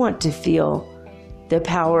because they want to feel the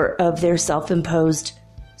power of their self-imposed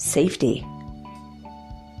safety.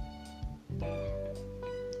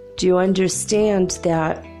 Do you understand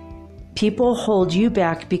that people hold you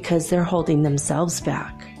back because they're holding themselves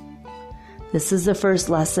back? This is the first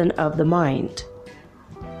lesson of the mind.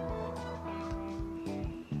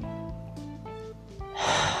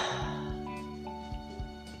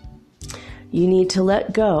 You need to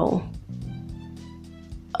let go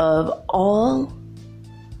of all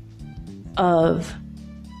of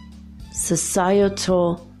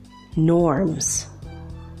societal norms.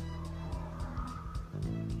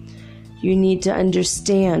 You need to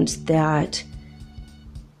understand that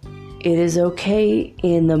it is okay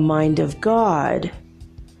in the mind of God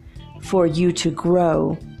for you to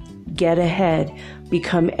grow, get ahead,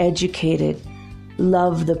 become educated,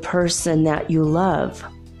 love the person that you love,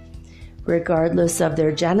 regardless of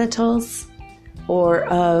their genitals or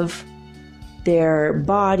of their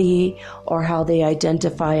body or how they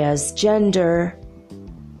identify as gender,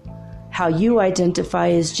 how you identify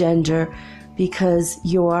as gender, because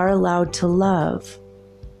you are allowed to love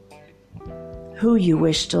who you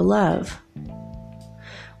wish to love.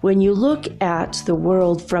 When you look at the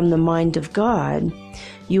world from the mind of God,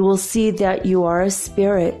 you will see that you are a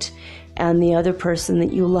spirit and the other person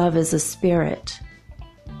that you love is a spirit.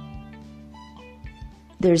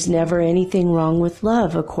 There's never anything wrong with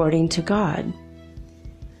love according to God.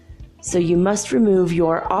 So you must remove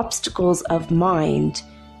your obstacles of mind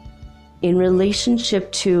in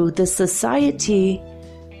relationship to the society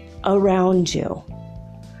around you.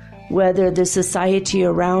 Whether the society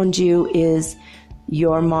around you is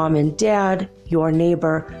your mom and dad, your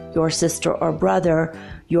neighbor, your sister or brother,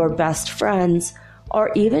 your best friends,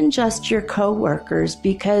 or even just your co-workers,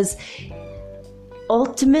 because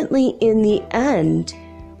ultimately in the end,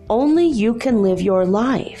 only you can live your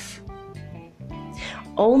life.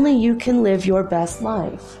 Only you can live your best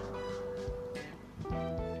life.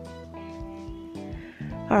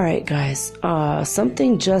 All right, guys,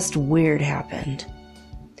 something just weird happened.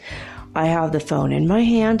 I have the phone in my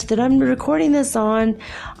hand that I'm recording this on.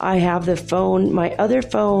 I have the phone, my other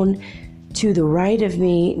phone, to the right of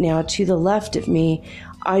me. Now to the left of me,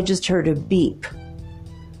 I just heard a beep.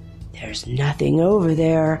 There's nothing over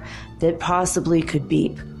there that possibly could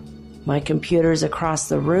beep. My computer's across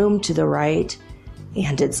the room to the right,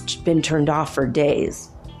 and it's been turned off for days.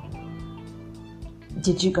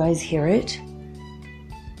 Did you guys hear it?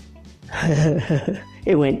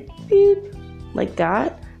 It went beep, like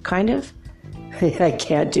that, kind of. I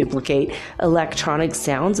can't duplicate electronic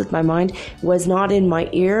sounds with my mind. Was not in my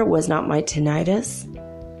ear, was not my tinnitus.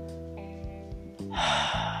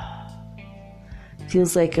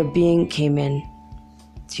 Feels like a being came in.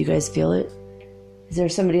 Do you guys feel it? Is there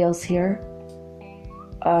somebody else here?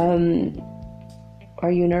 Are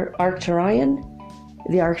you Arcturian?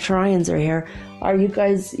 The Arcturians are here. Are you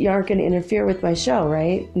guys, you aren't going to interfere with my show,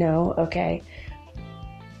 right? No? Okay.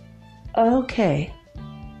 Okay.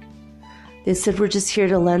 They said we're just here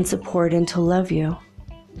to lend support and to love you.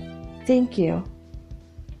 Thank you.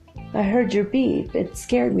 I heard your beep. It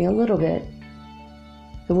scared me a little bit.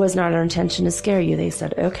 It was not our intention to scare you, they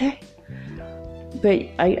said. Okay. But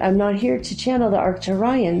I'm not here to channel the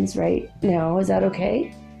Arcturians right now. Is that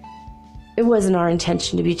okay? It wasn't our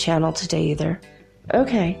intention to be channeled today either.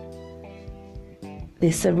 Okay.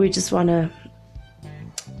 They said we just want to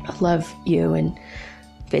love you and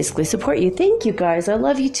basically support you. Thank you, guys. I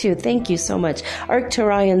love you too. Thank you so much.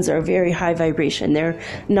 Arcturians are very high vibration. They're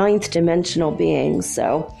 9th dimensional beings,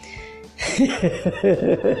 so.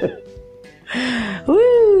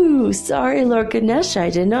 Woo! Sorry, Lord Ganesha. I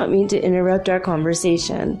did not mean to interrupt our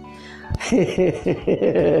conversation.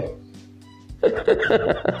 This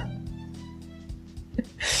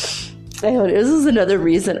is another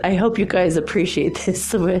reason I hope you guys appreciate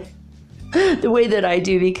this the way that I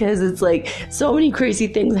do, because it's like so many crazy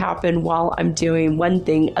things happen while I'm doing one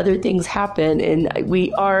thing, other things happen, and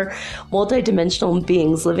we are multidimensional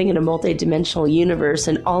beings living in a multidimensional universe,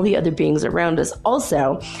 and all the other beings around us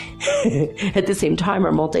also at the same time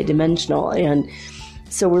are multidimensional, and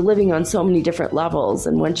so we're living on so many different levels,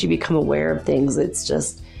 and once you become aware of things, it's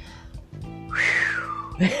just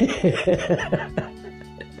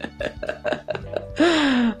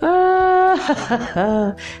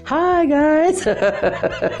hi guys.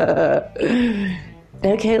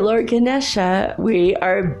 Okay, Lord Ganesha, we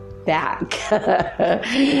are back.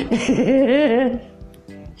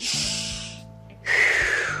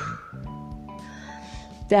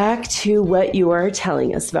 Back to what you are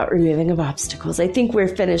telling us about removing of obstacles. I think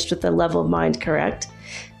we're finished with the level of mind, correct?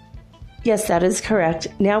 Yes, that is correct.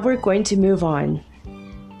 Now we're going to move on.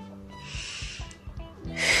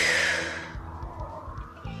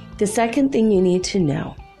 The second thing you need to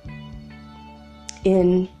know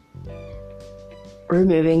in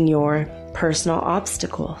removing your personal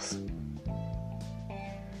obstacles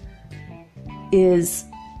is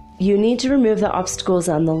you need to remove the obstacles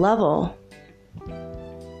on the level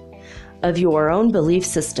of your own belief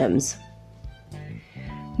systems.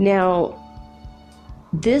 Now,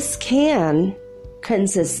 this can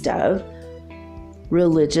consist of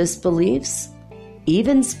religious beliefs,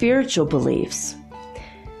 even spiritual beliefs.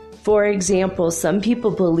 For example, some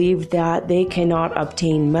people believe that they cannot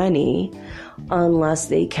obtain money unless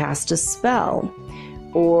they cast a spell,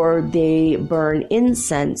 or they burn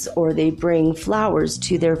incense, or they bring flowers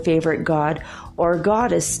to their favorite god or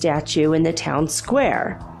goddess statue in the town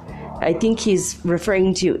square. I think he's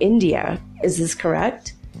referring to India. Is this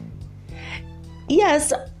correct?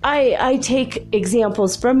 Yes, I take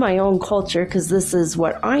examples from my own culture because this is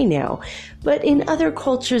what I know. But in other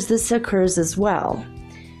cultures, this occurs as well.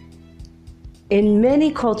 In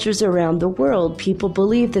many cultures around the world, people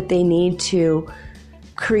believe that they need to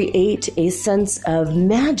create a sense of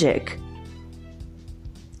magic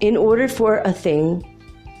in order for a thing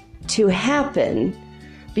to happen,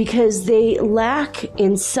 because they lack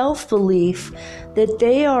in self-belief that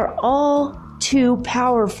they are all too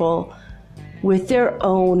powerful with their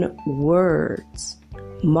own words,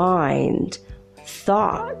 mind,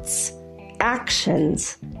 thoughts,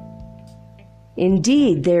 actions.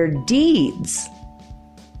 Indeed, their deeds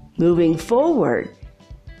moving forward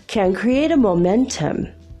can create a momentum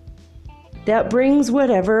that brings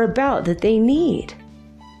whatever about that they need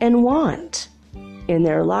and want in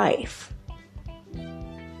their life.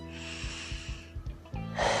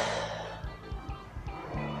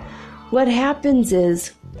 What happens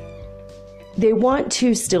is they want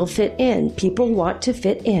to still fit in. People want to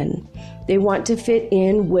fit in. They want to fit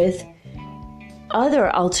in with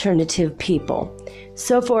other alternative people.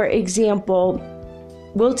 So, for example,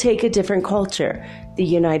 we'll take a different culture, the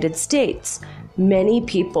United States. Many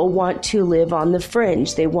people want to live on the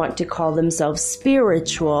fringe. They want to call themselves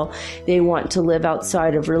spiritual. They want to live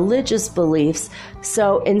outside of religious beliefs.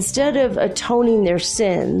 So instead of atoning their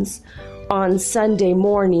sins on Sunday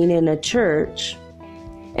morning in a church,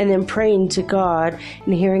 and then praying to God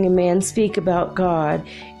and hearing a man speak about God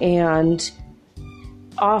and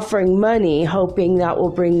offering money, hoping that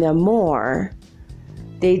will bring them more.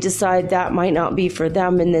 They decide that might not be for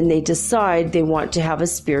them, and then they decide they want to have a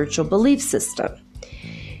spiritual belief system.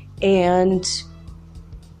 And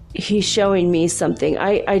he's showing me something.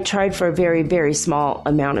 I tried for a very, very small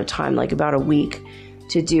amount of time, like about a week,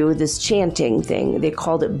 to do this chanting thing. They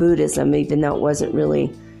called it Buddhism, even though it wasn't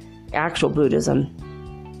really actual Buddhism,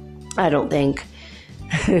 I don't think.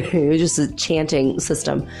 It was just a chanting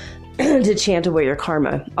system to chant away your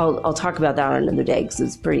karma. I'll talk about that on another day because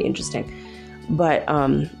it's pretty interesting. But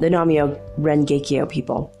the Namyo Rengekyo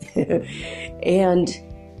people. And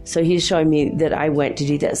so he's showing me that I went to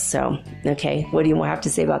do this. So, okay, what do you have to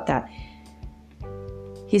say about that?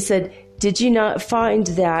 He said, did you not find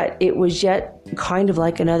that it was yet kind of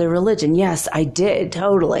like another religion? Yes, I did,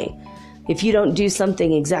 totally. If you don't do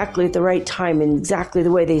something exactly at the right time and exactly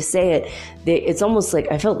the way they say it, it's almost like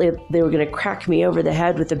I felt like they were going to crack me over the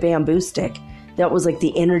head with a bamboo stick. That was like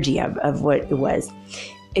the energy of what it was.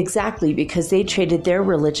 Exactly, because they traded their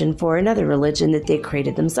religion for another religion that they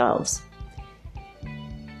created themselves.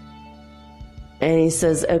 And he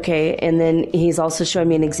says, okay, and then he's also showing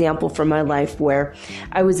me an example from my life where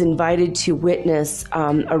I was invited to witness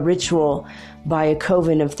a ritual by a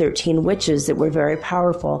coven of 13 witches that were very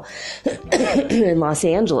powerful in Los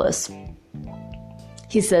Angeles.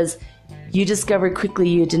 He says, you discovered quickly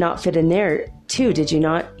you did not fit in there too, did you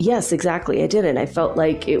not? Yes, exactly, I didn't. I felt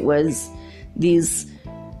like it was these...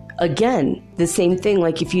 Again, the same thing,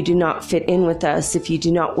 like if you do not fit in with us, if you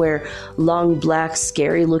do not wear long, black,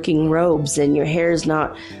 scary-looking robes and your hair is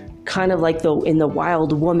not kind of like in the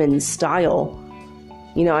wild woman style.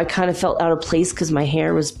 You know, I kind of felt out of place because my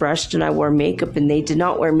hair was brushed and I wore makeup and they did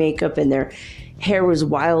not wear makeup and their hair was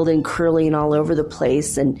wild and curly and all over the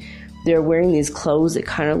place. And they're wearing these clothes that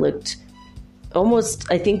kind of looked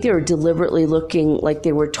almost, I think they were deliberately looking like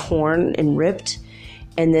they were torn and ripped.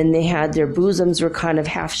 And then they had their bosoms were kind of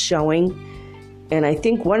half showing. And I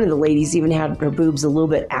think one of the ladies even had her boobs a little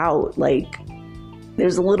bit out. Like,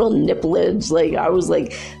 there's a little nipplage. Like, I was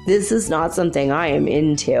like, this is not something I am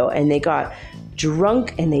into. And they got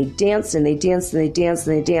drunk and they danced and they danced and they danced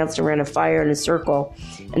and they danced around a fire in a circle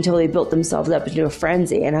until they built themselves up into a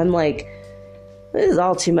frenzy. And I'm like, this is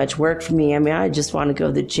all too much work for me. I mean, I just want to go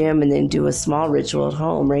to the gym and then do a small ritual at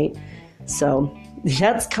home, right? So...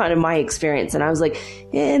 that's kind of my experience. And I was like,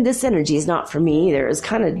 this energy is not for me either. It's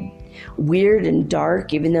kind of weird and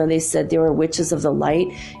dark, even though they said they were witches of the light.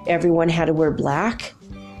 Everyone had to wear black.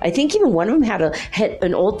 I think even one of them had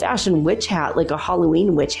an old-fashioned witch hat, like a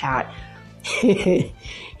Halloween witch hat,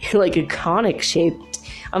 like a conic shaped.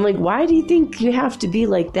 I'm like, why do you think you have to be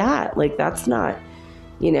like that? Like, that's not,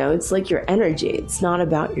 it's like your energy. It's not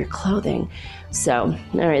about your clothing. So,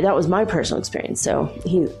 all right, that was my personal experience.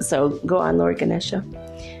 So go on, Lord Ganesha.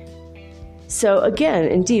 So again,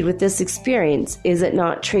 indeed, with this experience, is it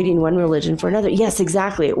not trading one religion for another? Yes,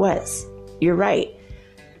 exactly, it was. You're right.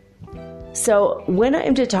 So when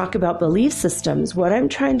I'm to talk about belief systems, what I'm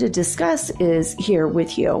trying to discuss is here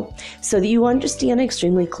with you so that you understand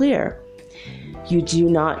extremely clear. You do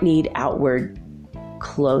not need outward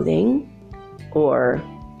clothing or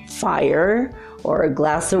fire or a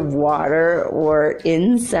glass of water or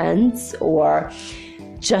incense or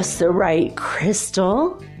just the right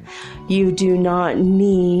crystal. You do not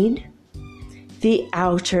need the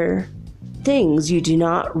outer things. You do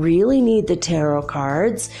not really need the tarot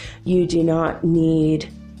cards. You do not need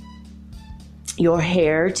your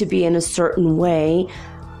hair to be in a certain way,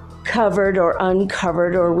 covered or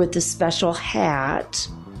uncovered or with a special hat.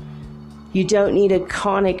 You don't need a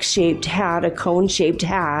conic-shaped hat, a cone-shaped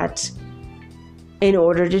hat, in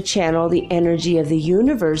order to channel the energy of the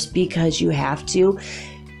universe, because you have to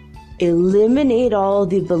eliminate all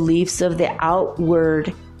the beliefs of the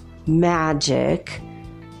outward magic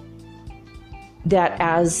that,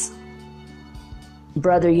 as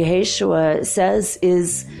Brother Yeshua says,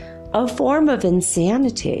 is a form of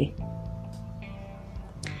insanity.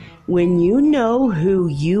 When you know who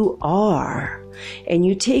you are and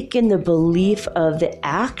you take in the belief of the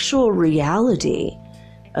actual reality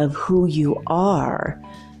of who you are,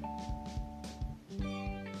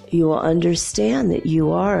 you will understand that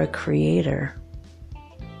you are a creator.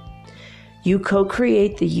 You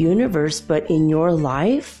co-create the universe, but in your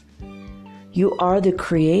life, you are the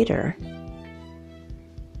creator.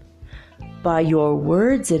 By your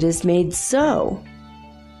words, it is made so.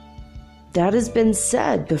 That has been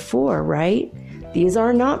said before, right? These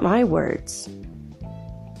are not my words.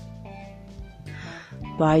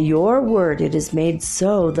 By your word, it is made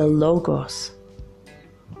so, the Logos.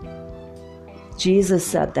 Jesus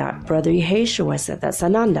said that. Brother Yeshua said that.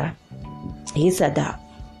 Sananda, he said that.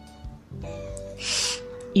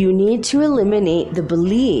 You need to eliminate the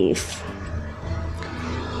belief.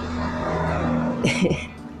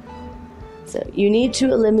 So you need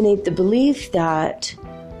to eliminate the belief that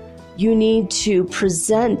you need to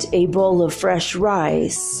present a bowl of fresh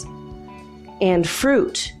rice and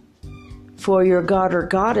fruit for your god or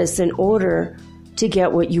goddess in order to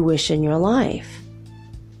get what you wish in your life.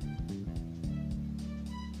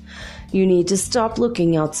 You need to stop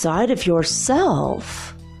looking outside of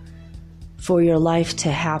yourself for your life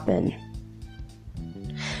to happen.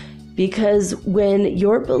 Because when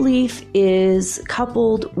your belief is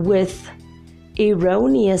coupled with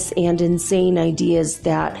erroneous and insane ideas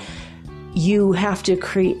that you have to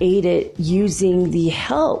create it using the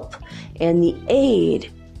help and the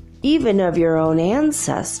aid even of your own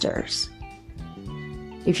ancestors.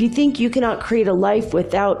 If you think you cannot create a life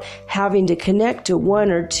without having to connect to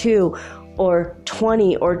 1 or 2 or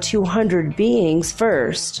 20 or 200 beings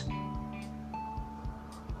first,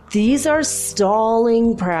 these are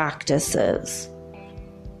stalling practices.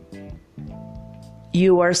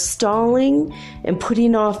 You are stalling and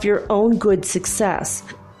putting off your own good success.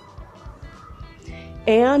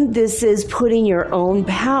 And this is putting your own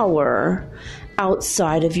power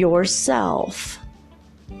outside of yourself.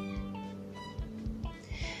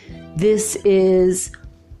 This is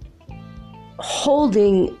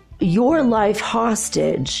holding your life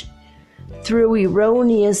hostage through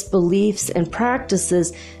erroneous beliefs and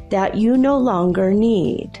practices that you no longer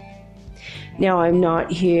need. Now, I'm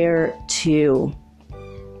not here to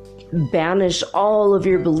banish all of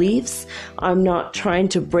your beliefs. I'm not trying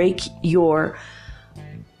to break your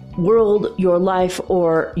world, your life,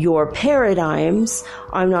 or your paradigms.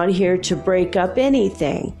 I'm not here to break up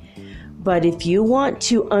anything. But if you want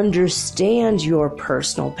to understand your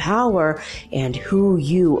personal power and who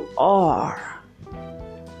you are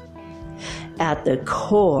at the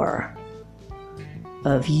core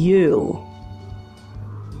of you,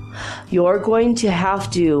 you're going to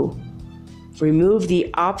have to remove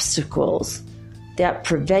the obstacles that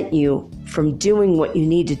prevent you from doing what you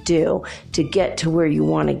need to do to get to where you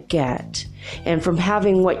want to get, and from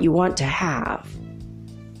having what you want to have.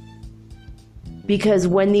 Because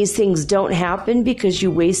when these things don't happen because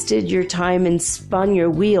you wasted your time and spun your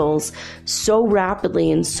wheels so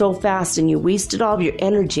rapidly and so fast, and you wasted all of your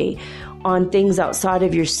energy on things outside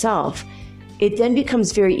of yourself, it then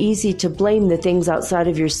becomes very easy to blame the things outside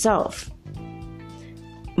of yourself.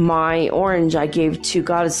 My orange I gave to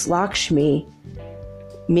Goddess Lakshmi,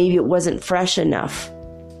 maybe it wasn't fresh enough.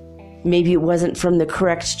 Maybe it wasn't from the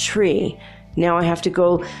correct tree. Now I have to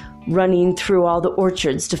go running through all the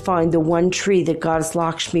orchards to find the one tree that Goddess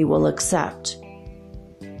Lakshmi will accept.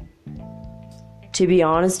 To be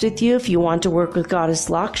honest with you, if you want to work with Goddess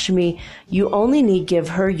Lakshmi, you only need to give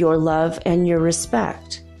her your love and your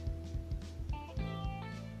respect.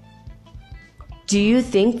 Do you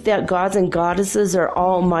think that gods and goddesses are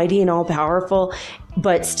almighty and all-powerful,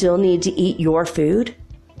 but still need to eat your food?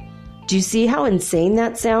 Do you see how insane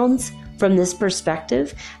that sounds from this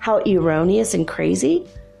perspective? How erroneous and crazy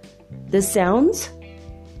this sounds?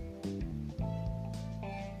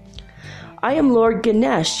 I am Lord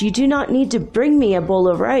Ganesh. You do not need to bring me a bowl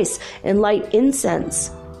of rice and light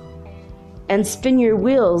incense and spin your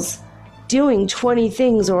wheels doing 20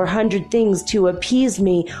 things or 100 things to appease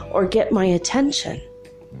me or get my attention.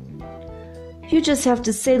 You just have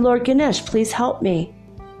to say, Lord Ganesh, please help me,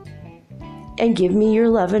 and give me your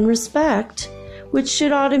love and respect, which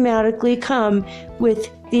should automatically come with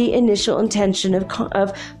the initial intention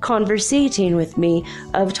of conversating with me,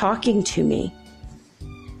 of talking to me.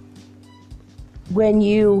 When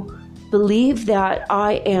you believe that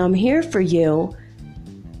I am here for you,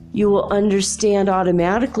 you will understand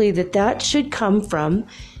automatically that that should come from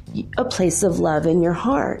a place of love in your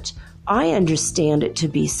heart. I understand it to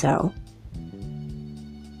be so.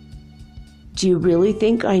 Do you really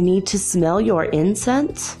think I need to smell your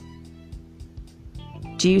incense?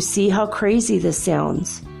 Do you see how crazy this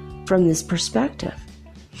sounds from this perspective?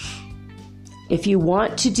 If you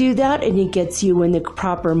want to do that and it gets you in the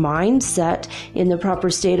proper mindset, in the proper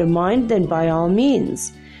state of mind, then by all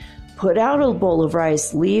means, put out a bowl of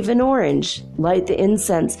rice, leave an orange, light the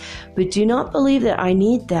incense, but do not believe that I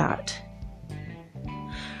need that.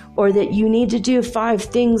 Or that you need to do 5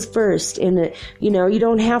 things first. You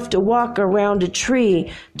don't have to walk around a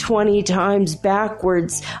tree 20 times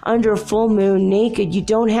backwards under a full moon naked. You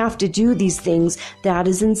don't have to do these things. That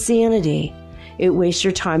is insanity. It wastes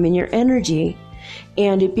your time and your energy,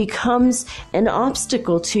 and it becomes an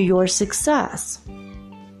obstacle to your success.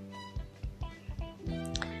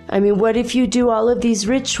 I mean, what if you do all of these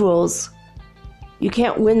rituals? You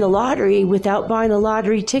can't win the lottery without buying a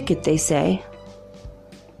lottery ticket, they say.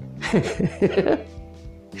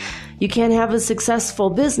 You can't have a successful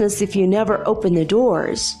business if you never open the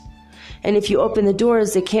doors. And if you open the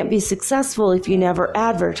doors, it can't be successful if you never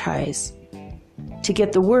advertise to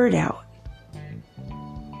get the word out.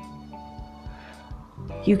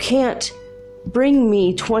 You can't bring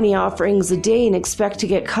me 20 offerings a day and expect to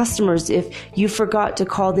get customers if you forgot to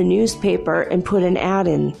call the newspaper and put an ad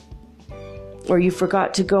in. Or you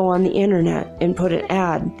forgot to go on the internet and put an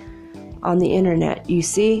ad on the internet. You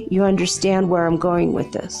see? You understand where I'm going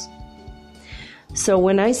with this. So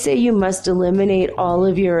when I say you must eliminate all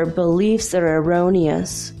of your beliefs that are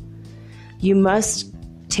erroneous, you must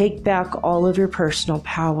take back all of your personal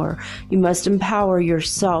power. You must empower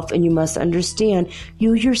yourself, and you must understand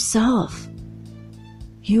you yourself.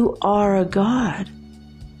 You are a God.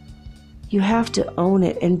 You have to own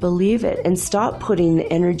it and believe it and stop putting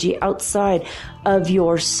the energy outside of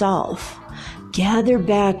yourself. Gather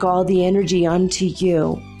back all the energy unto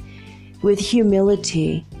you with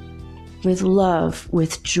humility, with love,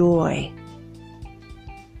 with joy.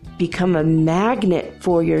 Become a magnet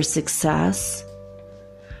for your success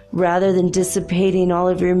rather than dissipating all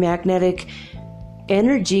of your magnetic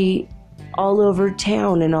energy all over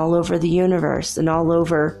town and all over the universe and all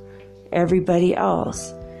over everybody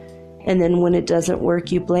else. And then when it doesn't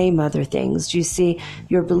work, you blame other things. You see,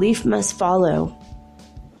 your belief must follow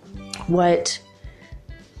what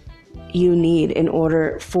you need in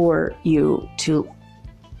order for you to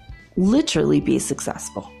literally be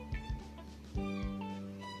successful.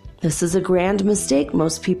 This is a grand mistake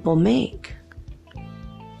most people make.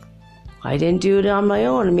 I didn't do it on my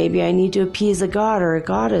own. Maybe I need to appease a god or a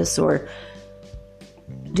goddess or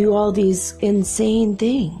do all these insane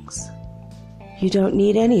things. You don't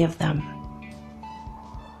need any of them.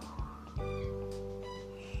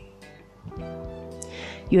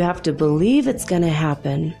 You have to believe it's going to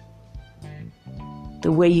happen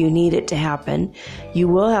the way you need it to happen. You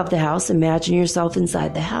will have the house. Imagine yourself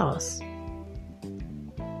inside the house.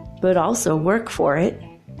 But also work for it.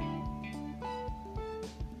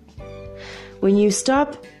 When you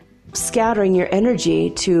stop scattering your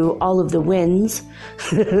energy to all of the winds,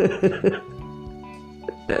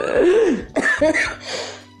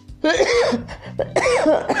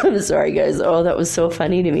 I'm sorry, guys. Oh, that was so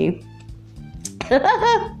funny to me.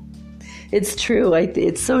 It's true.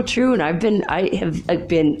 It's so true, and I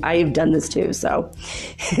have done this too. So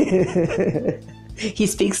he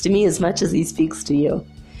speaks to me as much as he speaks to you.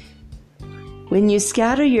 When you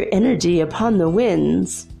scatter your energy upon the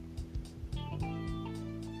winds,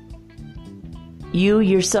 you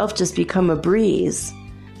yourself just become a breeze,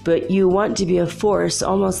 but you want to be a force,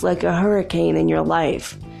 almost like a hurricane in your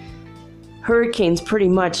life. Hurricanes pretty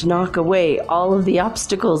much knock away all of the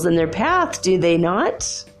obstacles in their path, do they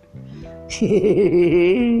not?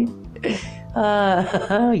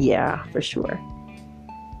 Yeah, for sure.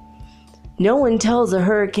 No one tells a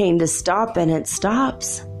hurricane to stop and it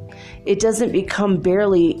stops. It doesn't become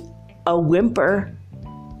barely a whimper.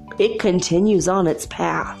 It continues on its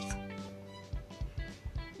path.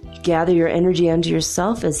 Gather your energy unto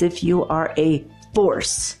yourself as if you are a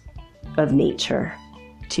force of nature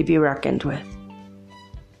to be reckoned with.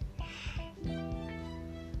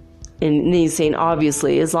 And he's saying,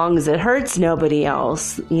 obviously, as long as it hurts nobody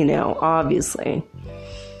else, obviously.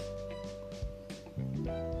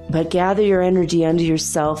 But gather your energy unto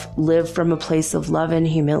yourself. Live from a place of love and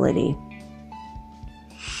humility.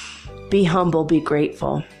 Be humble, be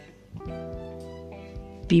grateful.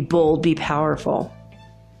 Be bold, be powerful.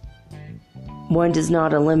 One does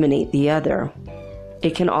not eliminate the other.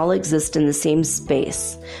 It can all exist in the same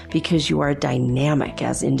space because you are dynamic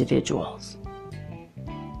as individuals.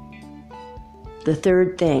 The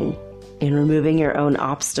third thing in removing your own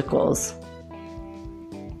obstacles,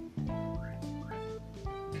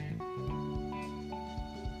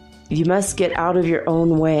 you must get out of your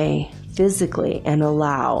own way physically and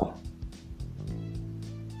allow.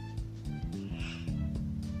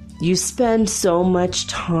 You spend so much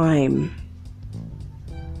time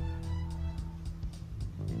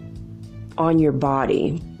on your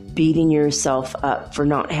body, beating yourself up for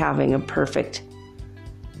not having a perfect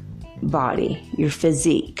body, your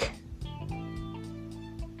physique.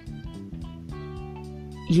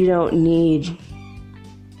 You don't need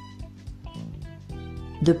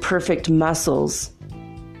the perfect muscles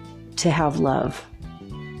to have love.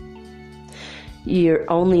 Your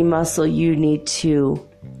only muscle you need to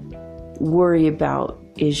worry about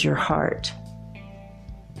is your heart.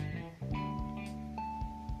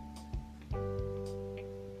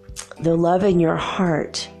 The love in your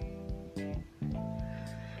heart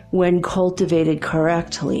when cultivated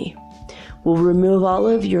correctly, will remove all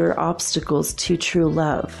of your obstacles to true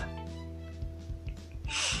love.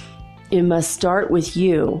 It must start with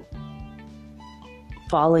you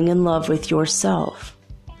falling in love with yourself,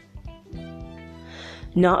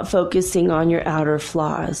 not focusing on your outer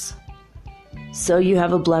flaws. So you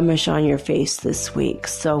have a blemish on your face this week,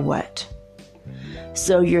 so what?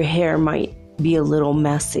 So your hair might be a little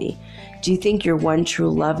messy. Do you think your one true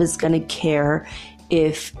love is going to care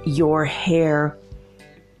if your hair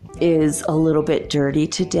is a little bit dirty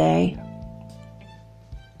today?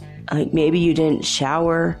 Like maybe you didn't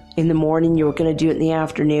shower in the morning, you were going to do it in the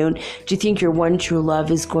afternoon. Do you think your one true love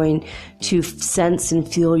is going to sense and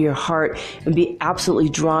feel your heart and be absolutely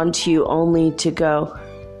drawn to you only to go,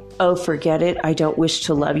 oh, forget it, I don't wish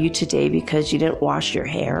to love you today because you didn't wash your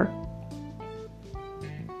hair?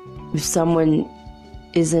 If someone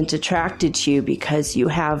isn't attracted to you because you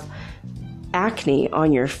have acne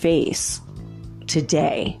on your face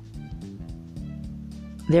today,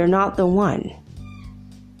 they're not the one.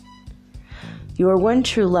 Your one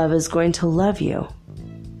true love is going to love you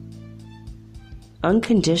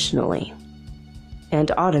unconditionally and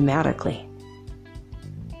automatically.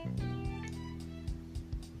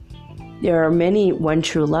 There are many one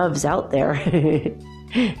true loves out there.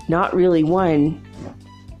 Not really one,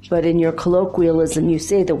 but in your colloquialism, you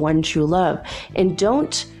say the one true love. And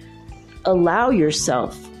don't allow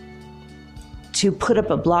yourself to put up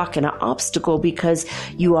a block and an obstacle because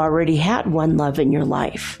you already had one love in your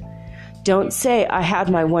life. Don't say, I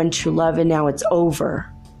had my one true love and now it's over.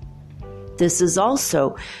 This is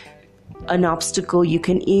also an obstacle you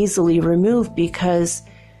can easily remove because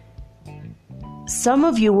some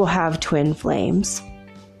of you will have twin flames,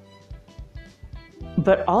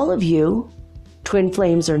 but all of you, twin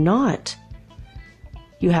flames or not,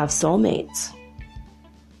 you have soulmates.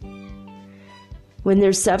 When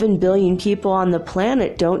there's 7 billion people on the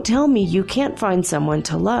planet, don't tell me you can't find someone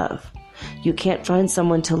to love. You can't find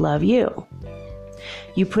someone to love you.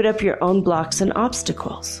 You put up your own blocks and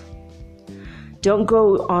obstacles. Don't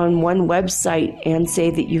go on one website and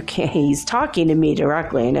say that you can't. He's talking to me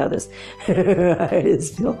directly. I know this. I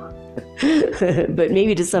just feel, but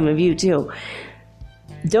maybe to some of you too.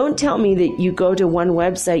 Don't tell me that you go to one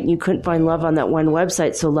website and you couldn't find love on that one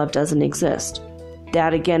website, so love doesn't exist.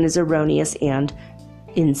 That again is erroneous and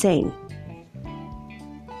insane.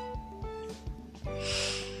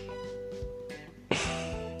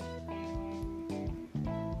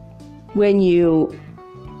 When you,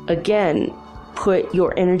 again, put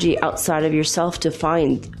your energy outside of yourself to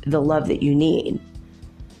find the love that you need,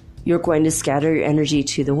 you're going to scatter your energy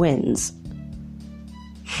to the winds.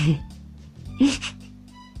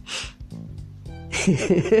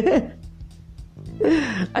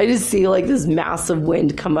 I just see like this massive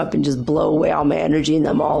wind come up and just blow away all my energy, and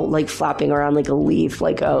I'm all like flapping around like a leaf,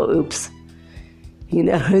 like, oh, oops. You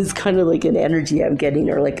know, it's kind of like an energy I'm getting,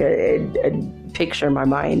 or like a picture in my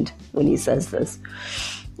mind when he says this.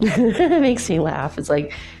 It makes me laugh. It's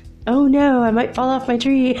like, oh no, I might fall off my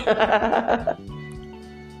tree.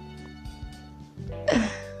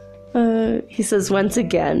 He says, once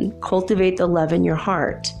again, cultivate the love in your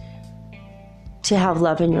heart to have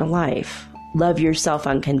love in your life. Love yourself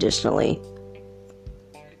unconditionally.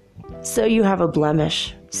 So you have a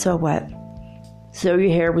blemish. So what? So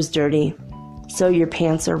your hair was dirty. So your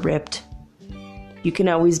pants are ripped. You can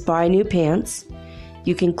always buy new pants.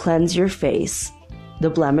 You can cleanse your face. The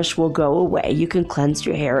blemish will go away. You can cleanse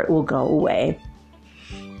your hair. It will go away.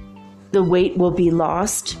 The weight will be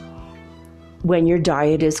lost when your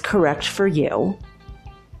diet is correct for you.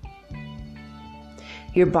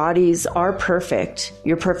 Your bodies are perfect.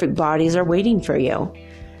 Your perfect bodies are waiting for you.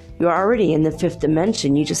 You're already in the 5th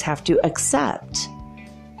dimension. You just have to accept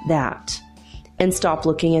that and stop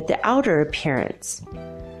looking at the outer appearance.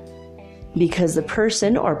 Because the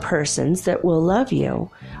person or persons that will love you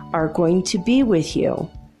are going to be with you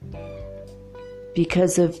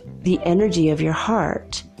because of the energy of your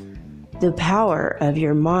heart, the power of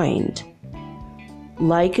your mind.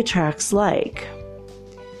 Like attracts like.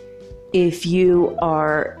 If you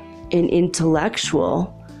are an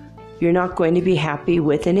intellectual, you're not going to be happy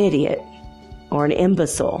with an idiot or an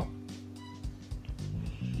imbecile.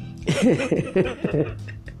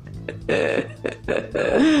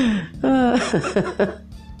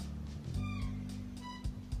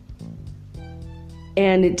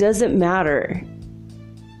 And it doesn't matter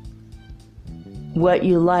what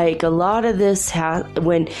you like. A lot of this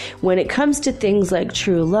when it comes to things like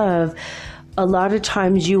true love, a lot of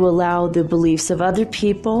times you allow the beliefs of other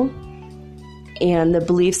people and the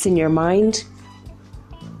beliefs in your mind,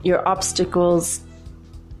 your obstacles,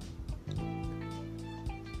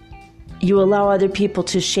 You allow other people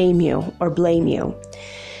to shame you or blame you.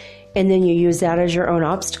 And then you use that as your own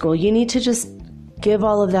obstacle. You need to just give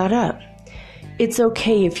all of that up. It's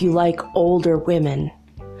okay if you like older women.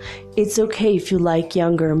 It's okay if you like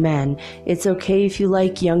younger men. It's okay if you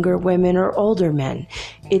like younger women or older men.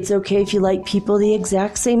 It's okay if you like people the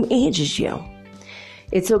exact same age as you.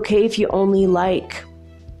 It's okay if you only like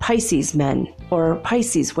Pisces men or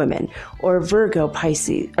Pisces women or Virgo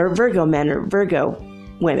Pisces or Virgo men or Virgo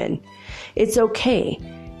women. It's okay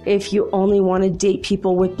if you only want to date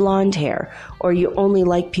people with blonde hair or you only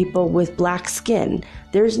like people with black skin.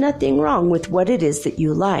 There's nothing wrong with what it is that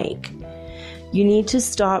you like. You need to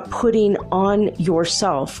stop putting on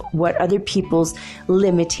yourself what other people's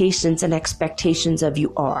limitations and expectations of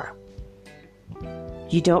you are.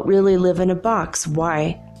 You don't really live in a box.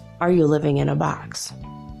 Why are you living in a box?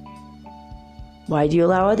 Why do you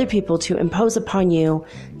allow other people to impose upon you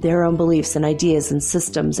their own beliefs and ideas and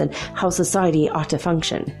systems and how society ought to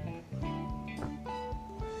function?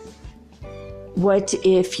 What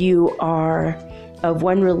if you are of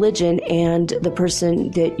one religion and the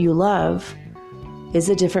person that you love is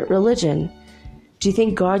a different religion? Do you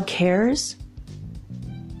think God cares?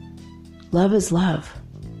 Love is love.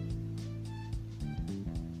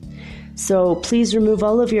 So please remove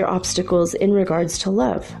all of your obstacles in regards to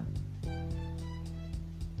love.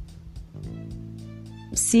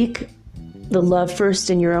 Seek the love first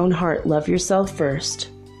in your own heart. Love yourself first.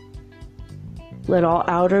 Let all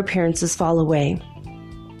outer appearances fall away.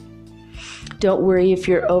 Don't worry if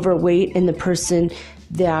you're overweight and the person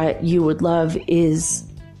that you would love is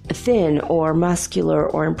thin or muscular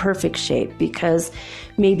or in perfect shape, because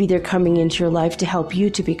maybe they're coming into your life to help you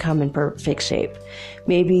to become in perfect shape.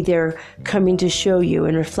 Maybe they're coming to show you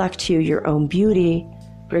and reflect to you your own beauty,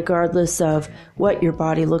 regardless of what your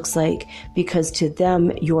body looks like, because to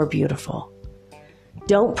them, you're beautiful.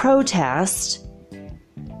 Don't protest.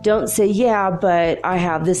 Don't say, yeah, but I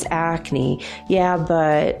have this acne. Yeah,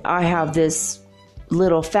 but I have this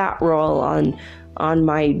little fat roll on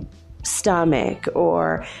my stomach,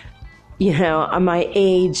 or, my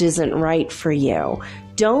age isn't right for you.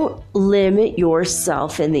 Don't limit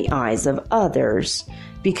yourself in the eyes of others,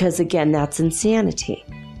 because again, that's insanity.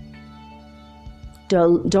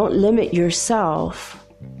 Don't limit yourself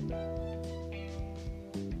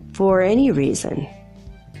for any reason.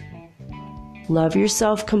 Love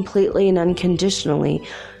yourself completely and unconditionally.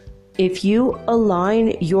 If you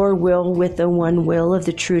align your will with the one will of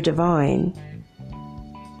the true divine,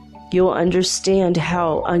 you'll understand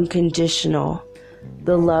how unconditional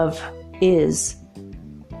the love is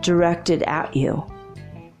directed at you.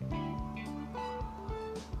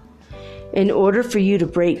 In order for you to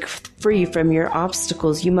break free from your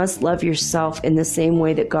obstacles, you must love yourself in the same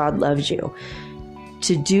way that God loves you.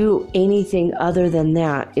 To do anything other than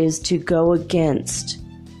that is to go against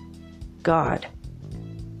God.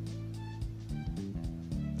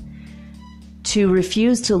 To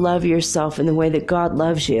refuse to love yourself in the way that God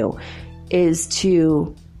loves you is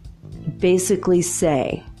to basically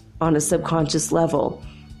say, on a subconscious level,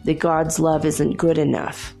 that God's love isn't good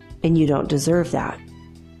enough and you don't deserve that.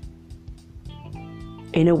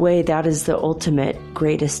 In a way, that is the ultimate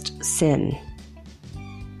greatest sin.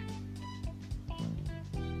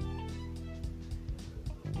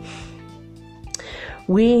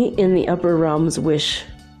 We in the upper realms wish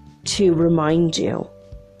to remind you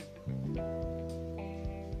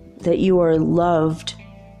that you are loved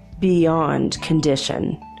beyond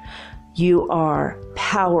condition. You are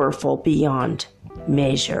powerful beyond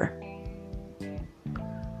measure.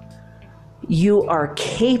 You are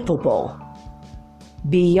capable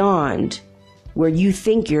beyond where you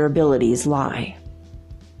think your abilities lie.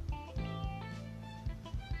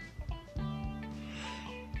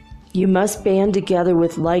 You must band together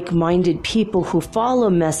with like-minded people who follow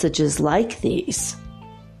messages like these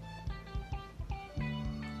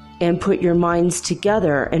and put your minds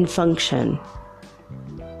together and function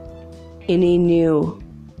in a new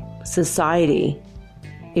society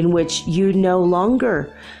in which you no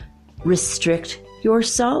longer restrict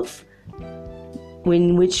yourself,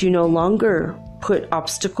 in which you no longer put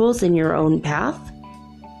obstacles in your own path,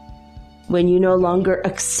 when you no longer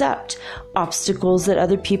accept obstacles that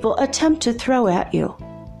other people attempt to throw at you.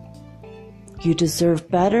 You deserve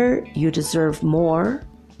better, you deserve more,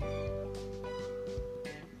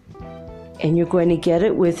 and you're going to get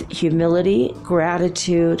it with humility,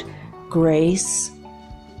 gratitude, grace.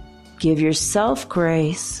 Give yourself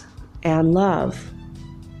grace and love.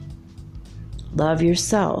 Love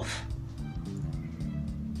yourself.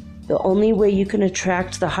 The only way you can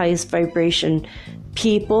attract the highest vibration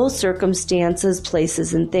people, circumstances,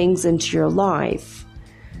 places, and things into your life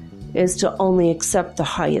is to only accept the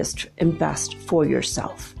highest and best for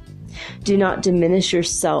yourself. Do not diminish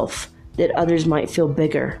yourself that others might feel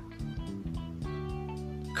bigger.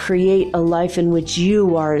 Create a life in which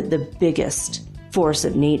you are the biggest force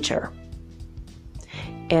of nature.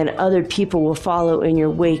 And other people will follow in your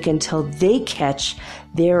wake until they catch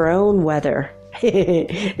their own weather,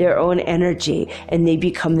 their own energy, and they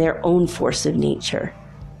become their own force of nature.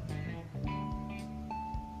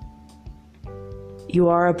 You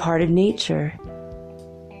are a part of nature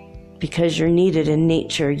because you're needed in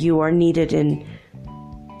nature. You are needed in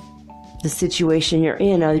the situation you're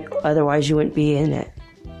in, otherwise you wouldn't be in it.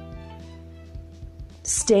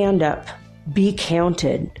 Stand up. Be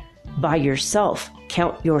counted by yourself.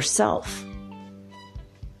 Count yourself.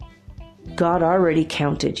 God already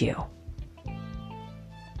counted you.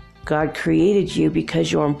 God created you because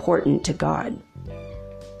you're important to God.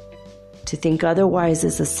 To think otherwise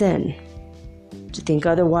is a sin. To think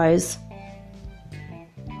otherwise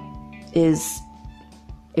is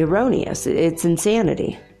erroneous. It's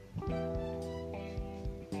insanity.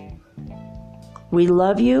 We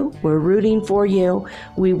love you. We're rooting for you.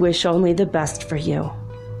 We wish only the best for you.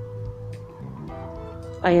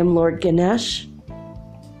 I am Lord Ganesh.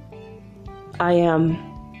 I am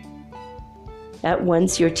at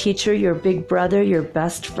once your teacher, your big brother, your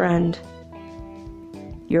best friend,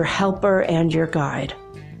 your helper, and your guide.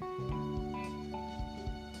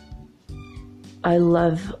 I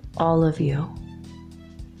love all of you.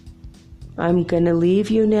 I'm going to leave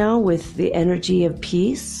you now with the energy of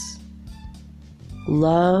peace,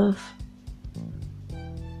 love,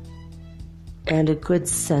 and a good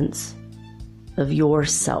sense of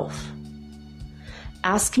yourself.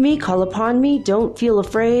 Ask me, call upon me, don't feel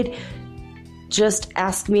afraid. Just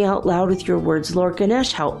ask me out loud with your words. Lord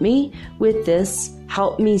Ganesh, help me with this.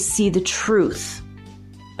 Help me see the truth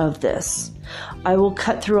of this. I will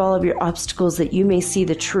cut through all of your obstacles that you may see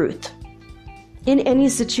the truth in any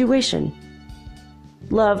situation.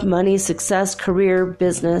 Love, money, success, career,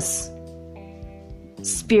 business.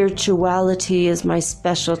 Spirituality is my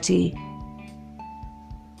specialty.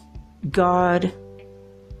 God,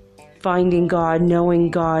 finding God, knowing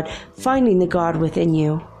God, finding the God within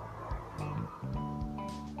you.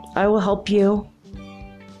 I will help you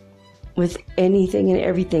with anything and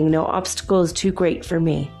everything. No obstacle is too great for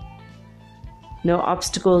me. No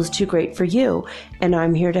obstacle is too great for you, and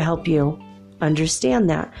I'm here to help you understand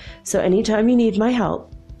that. So anytime you need my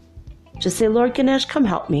help, just say, Lord Ganesh, come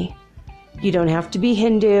help me. You don't have to be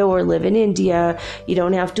Hindu or live in India. You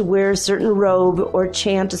don't have to wear a certain robe or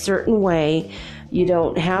chant a certain way. You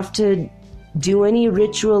don't have to do any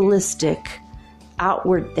ritualistic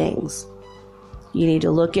outward things. You need to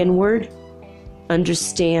look inward,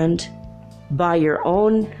 understand by your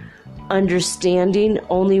own understanding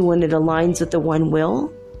only when it aligns with the one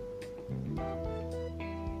will.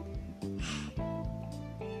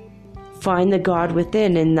 Find the God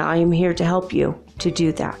within, and I am here to help you to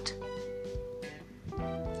do that.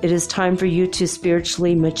 It is time for you to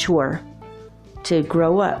spiritually mature, to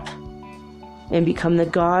grow up, and become the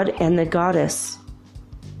God and the goddess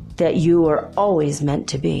that you are always meant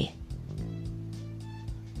to be.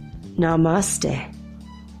 Namaste.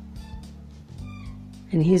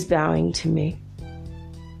 And he's bowing to me.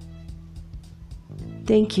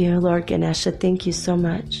 Thank you, Lord Ganesha. Thank you so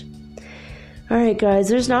much. All right, guys,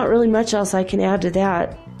 there's not really much else I can add to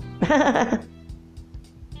that.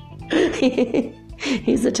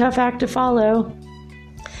 He's a tough act to follow.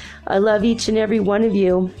 I love each and every one of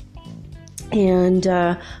you. And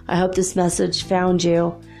I hope this message found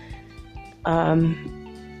you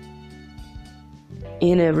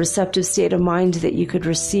in a receptive state of mind that you could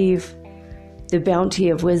receive the bounty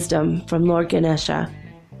of wisdom from Lord Ganesha.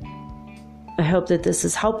 I hope that this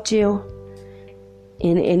has helped you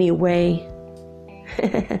in any way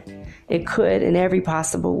it could, in every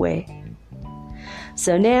possible way.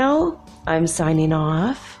 So now I'm signing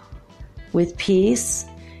off with peace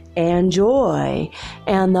and joy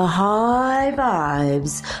and the high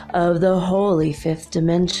vibes of the holy fifth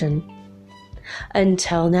dimension.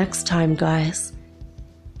 Until next time, guys,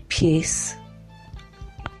 peace.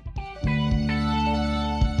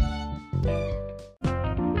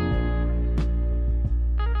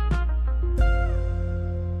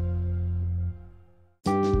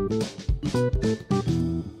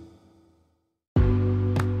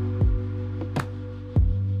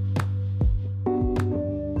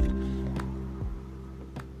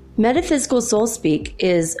 Metaphysical Soul Speak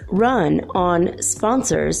is run on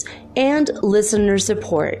sponsors and listener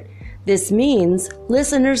support. This means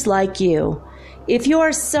listeners like you. If you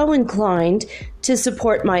are so inclined to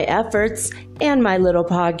support my efforts and my little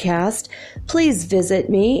podcast, please visit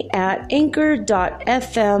me at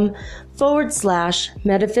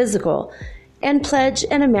anchor.fm/metaphysical and pledge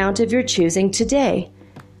an amount of your choosing today.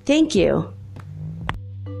 Thank you.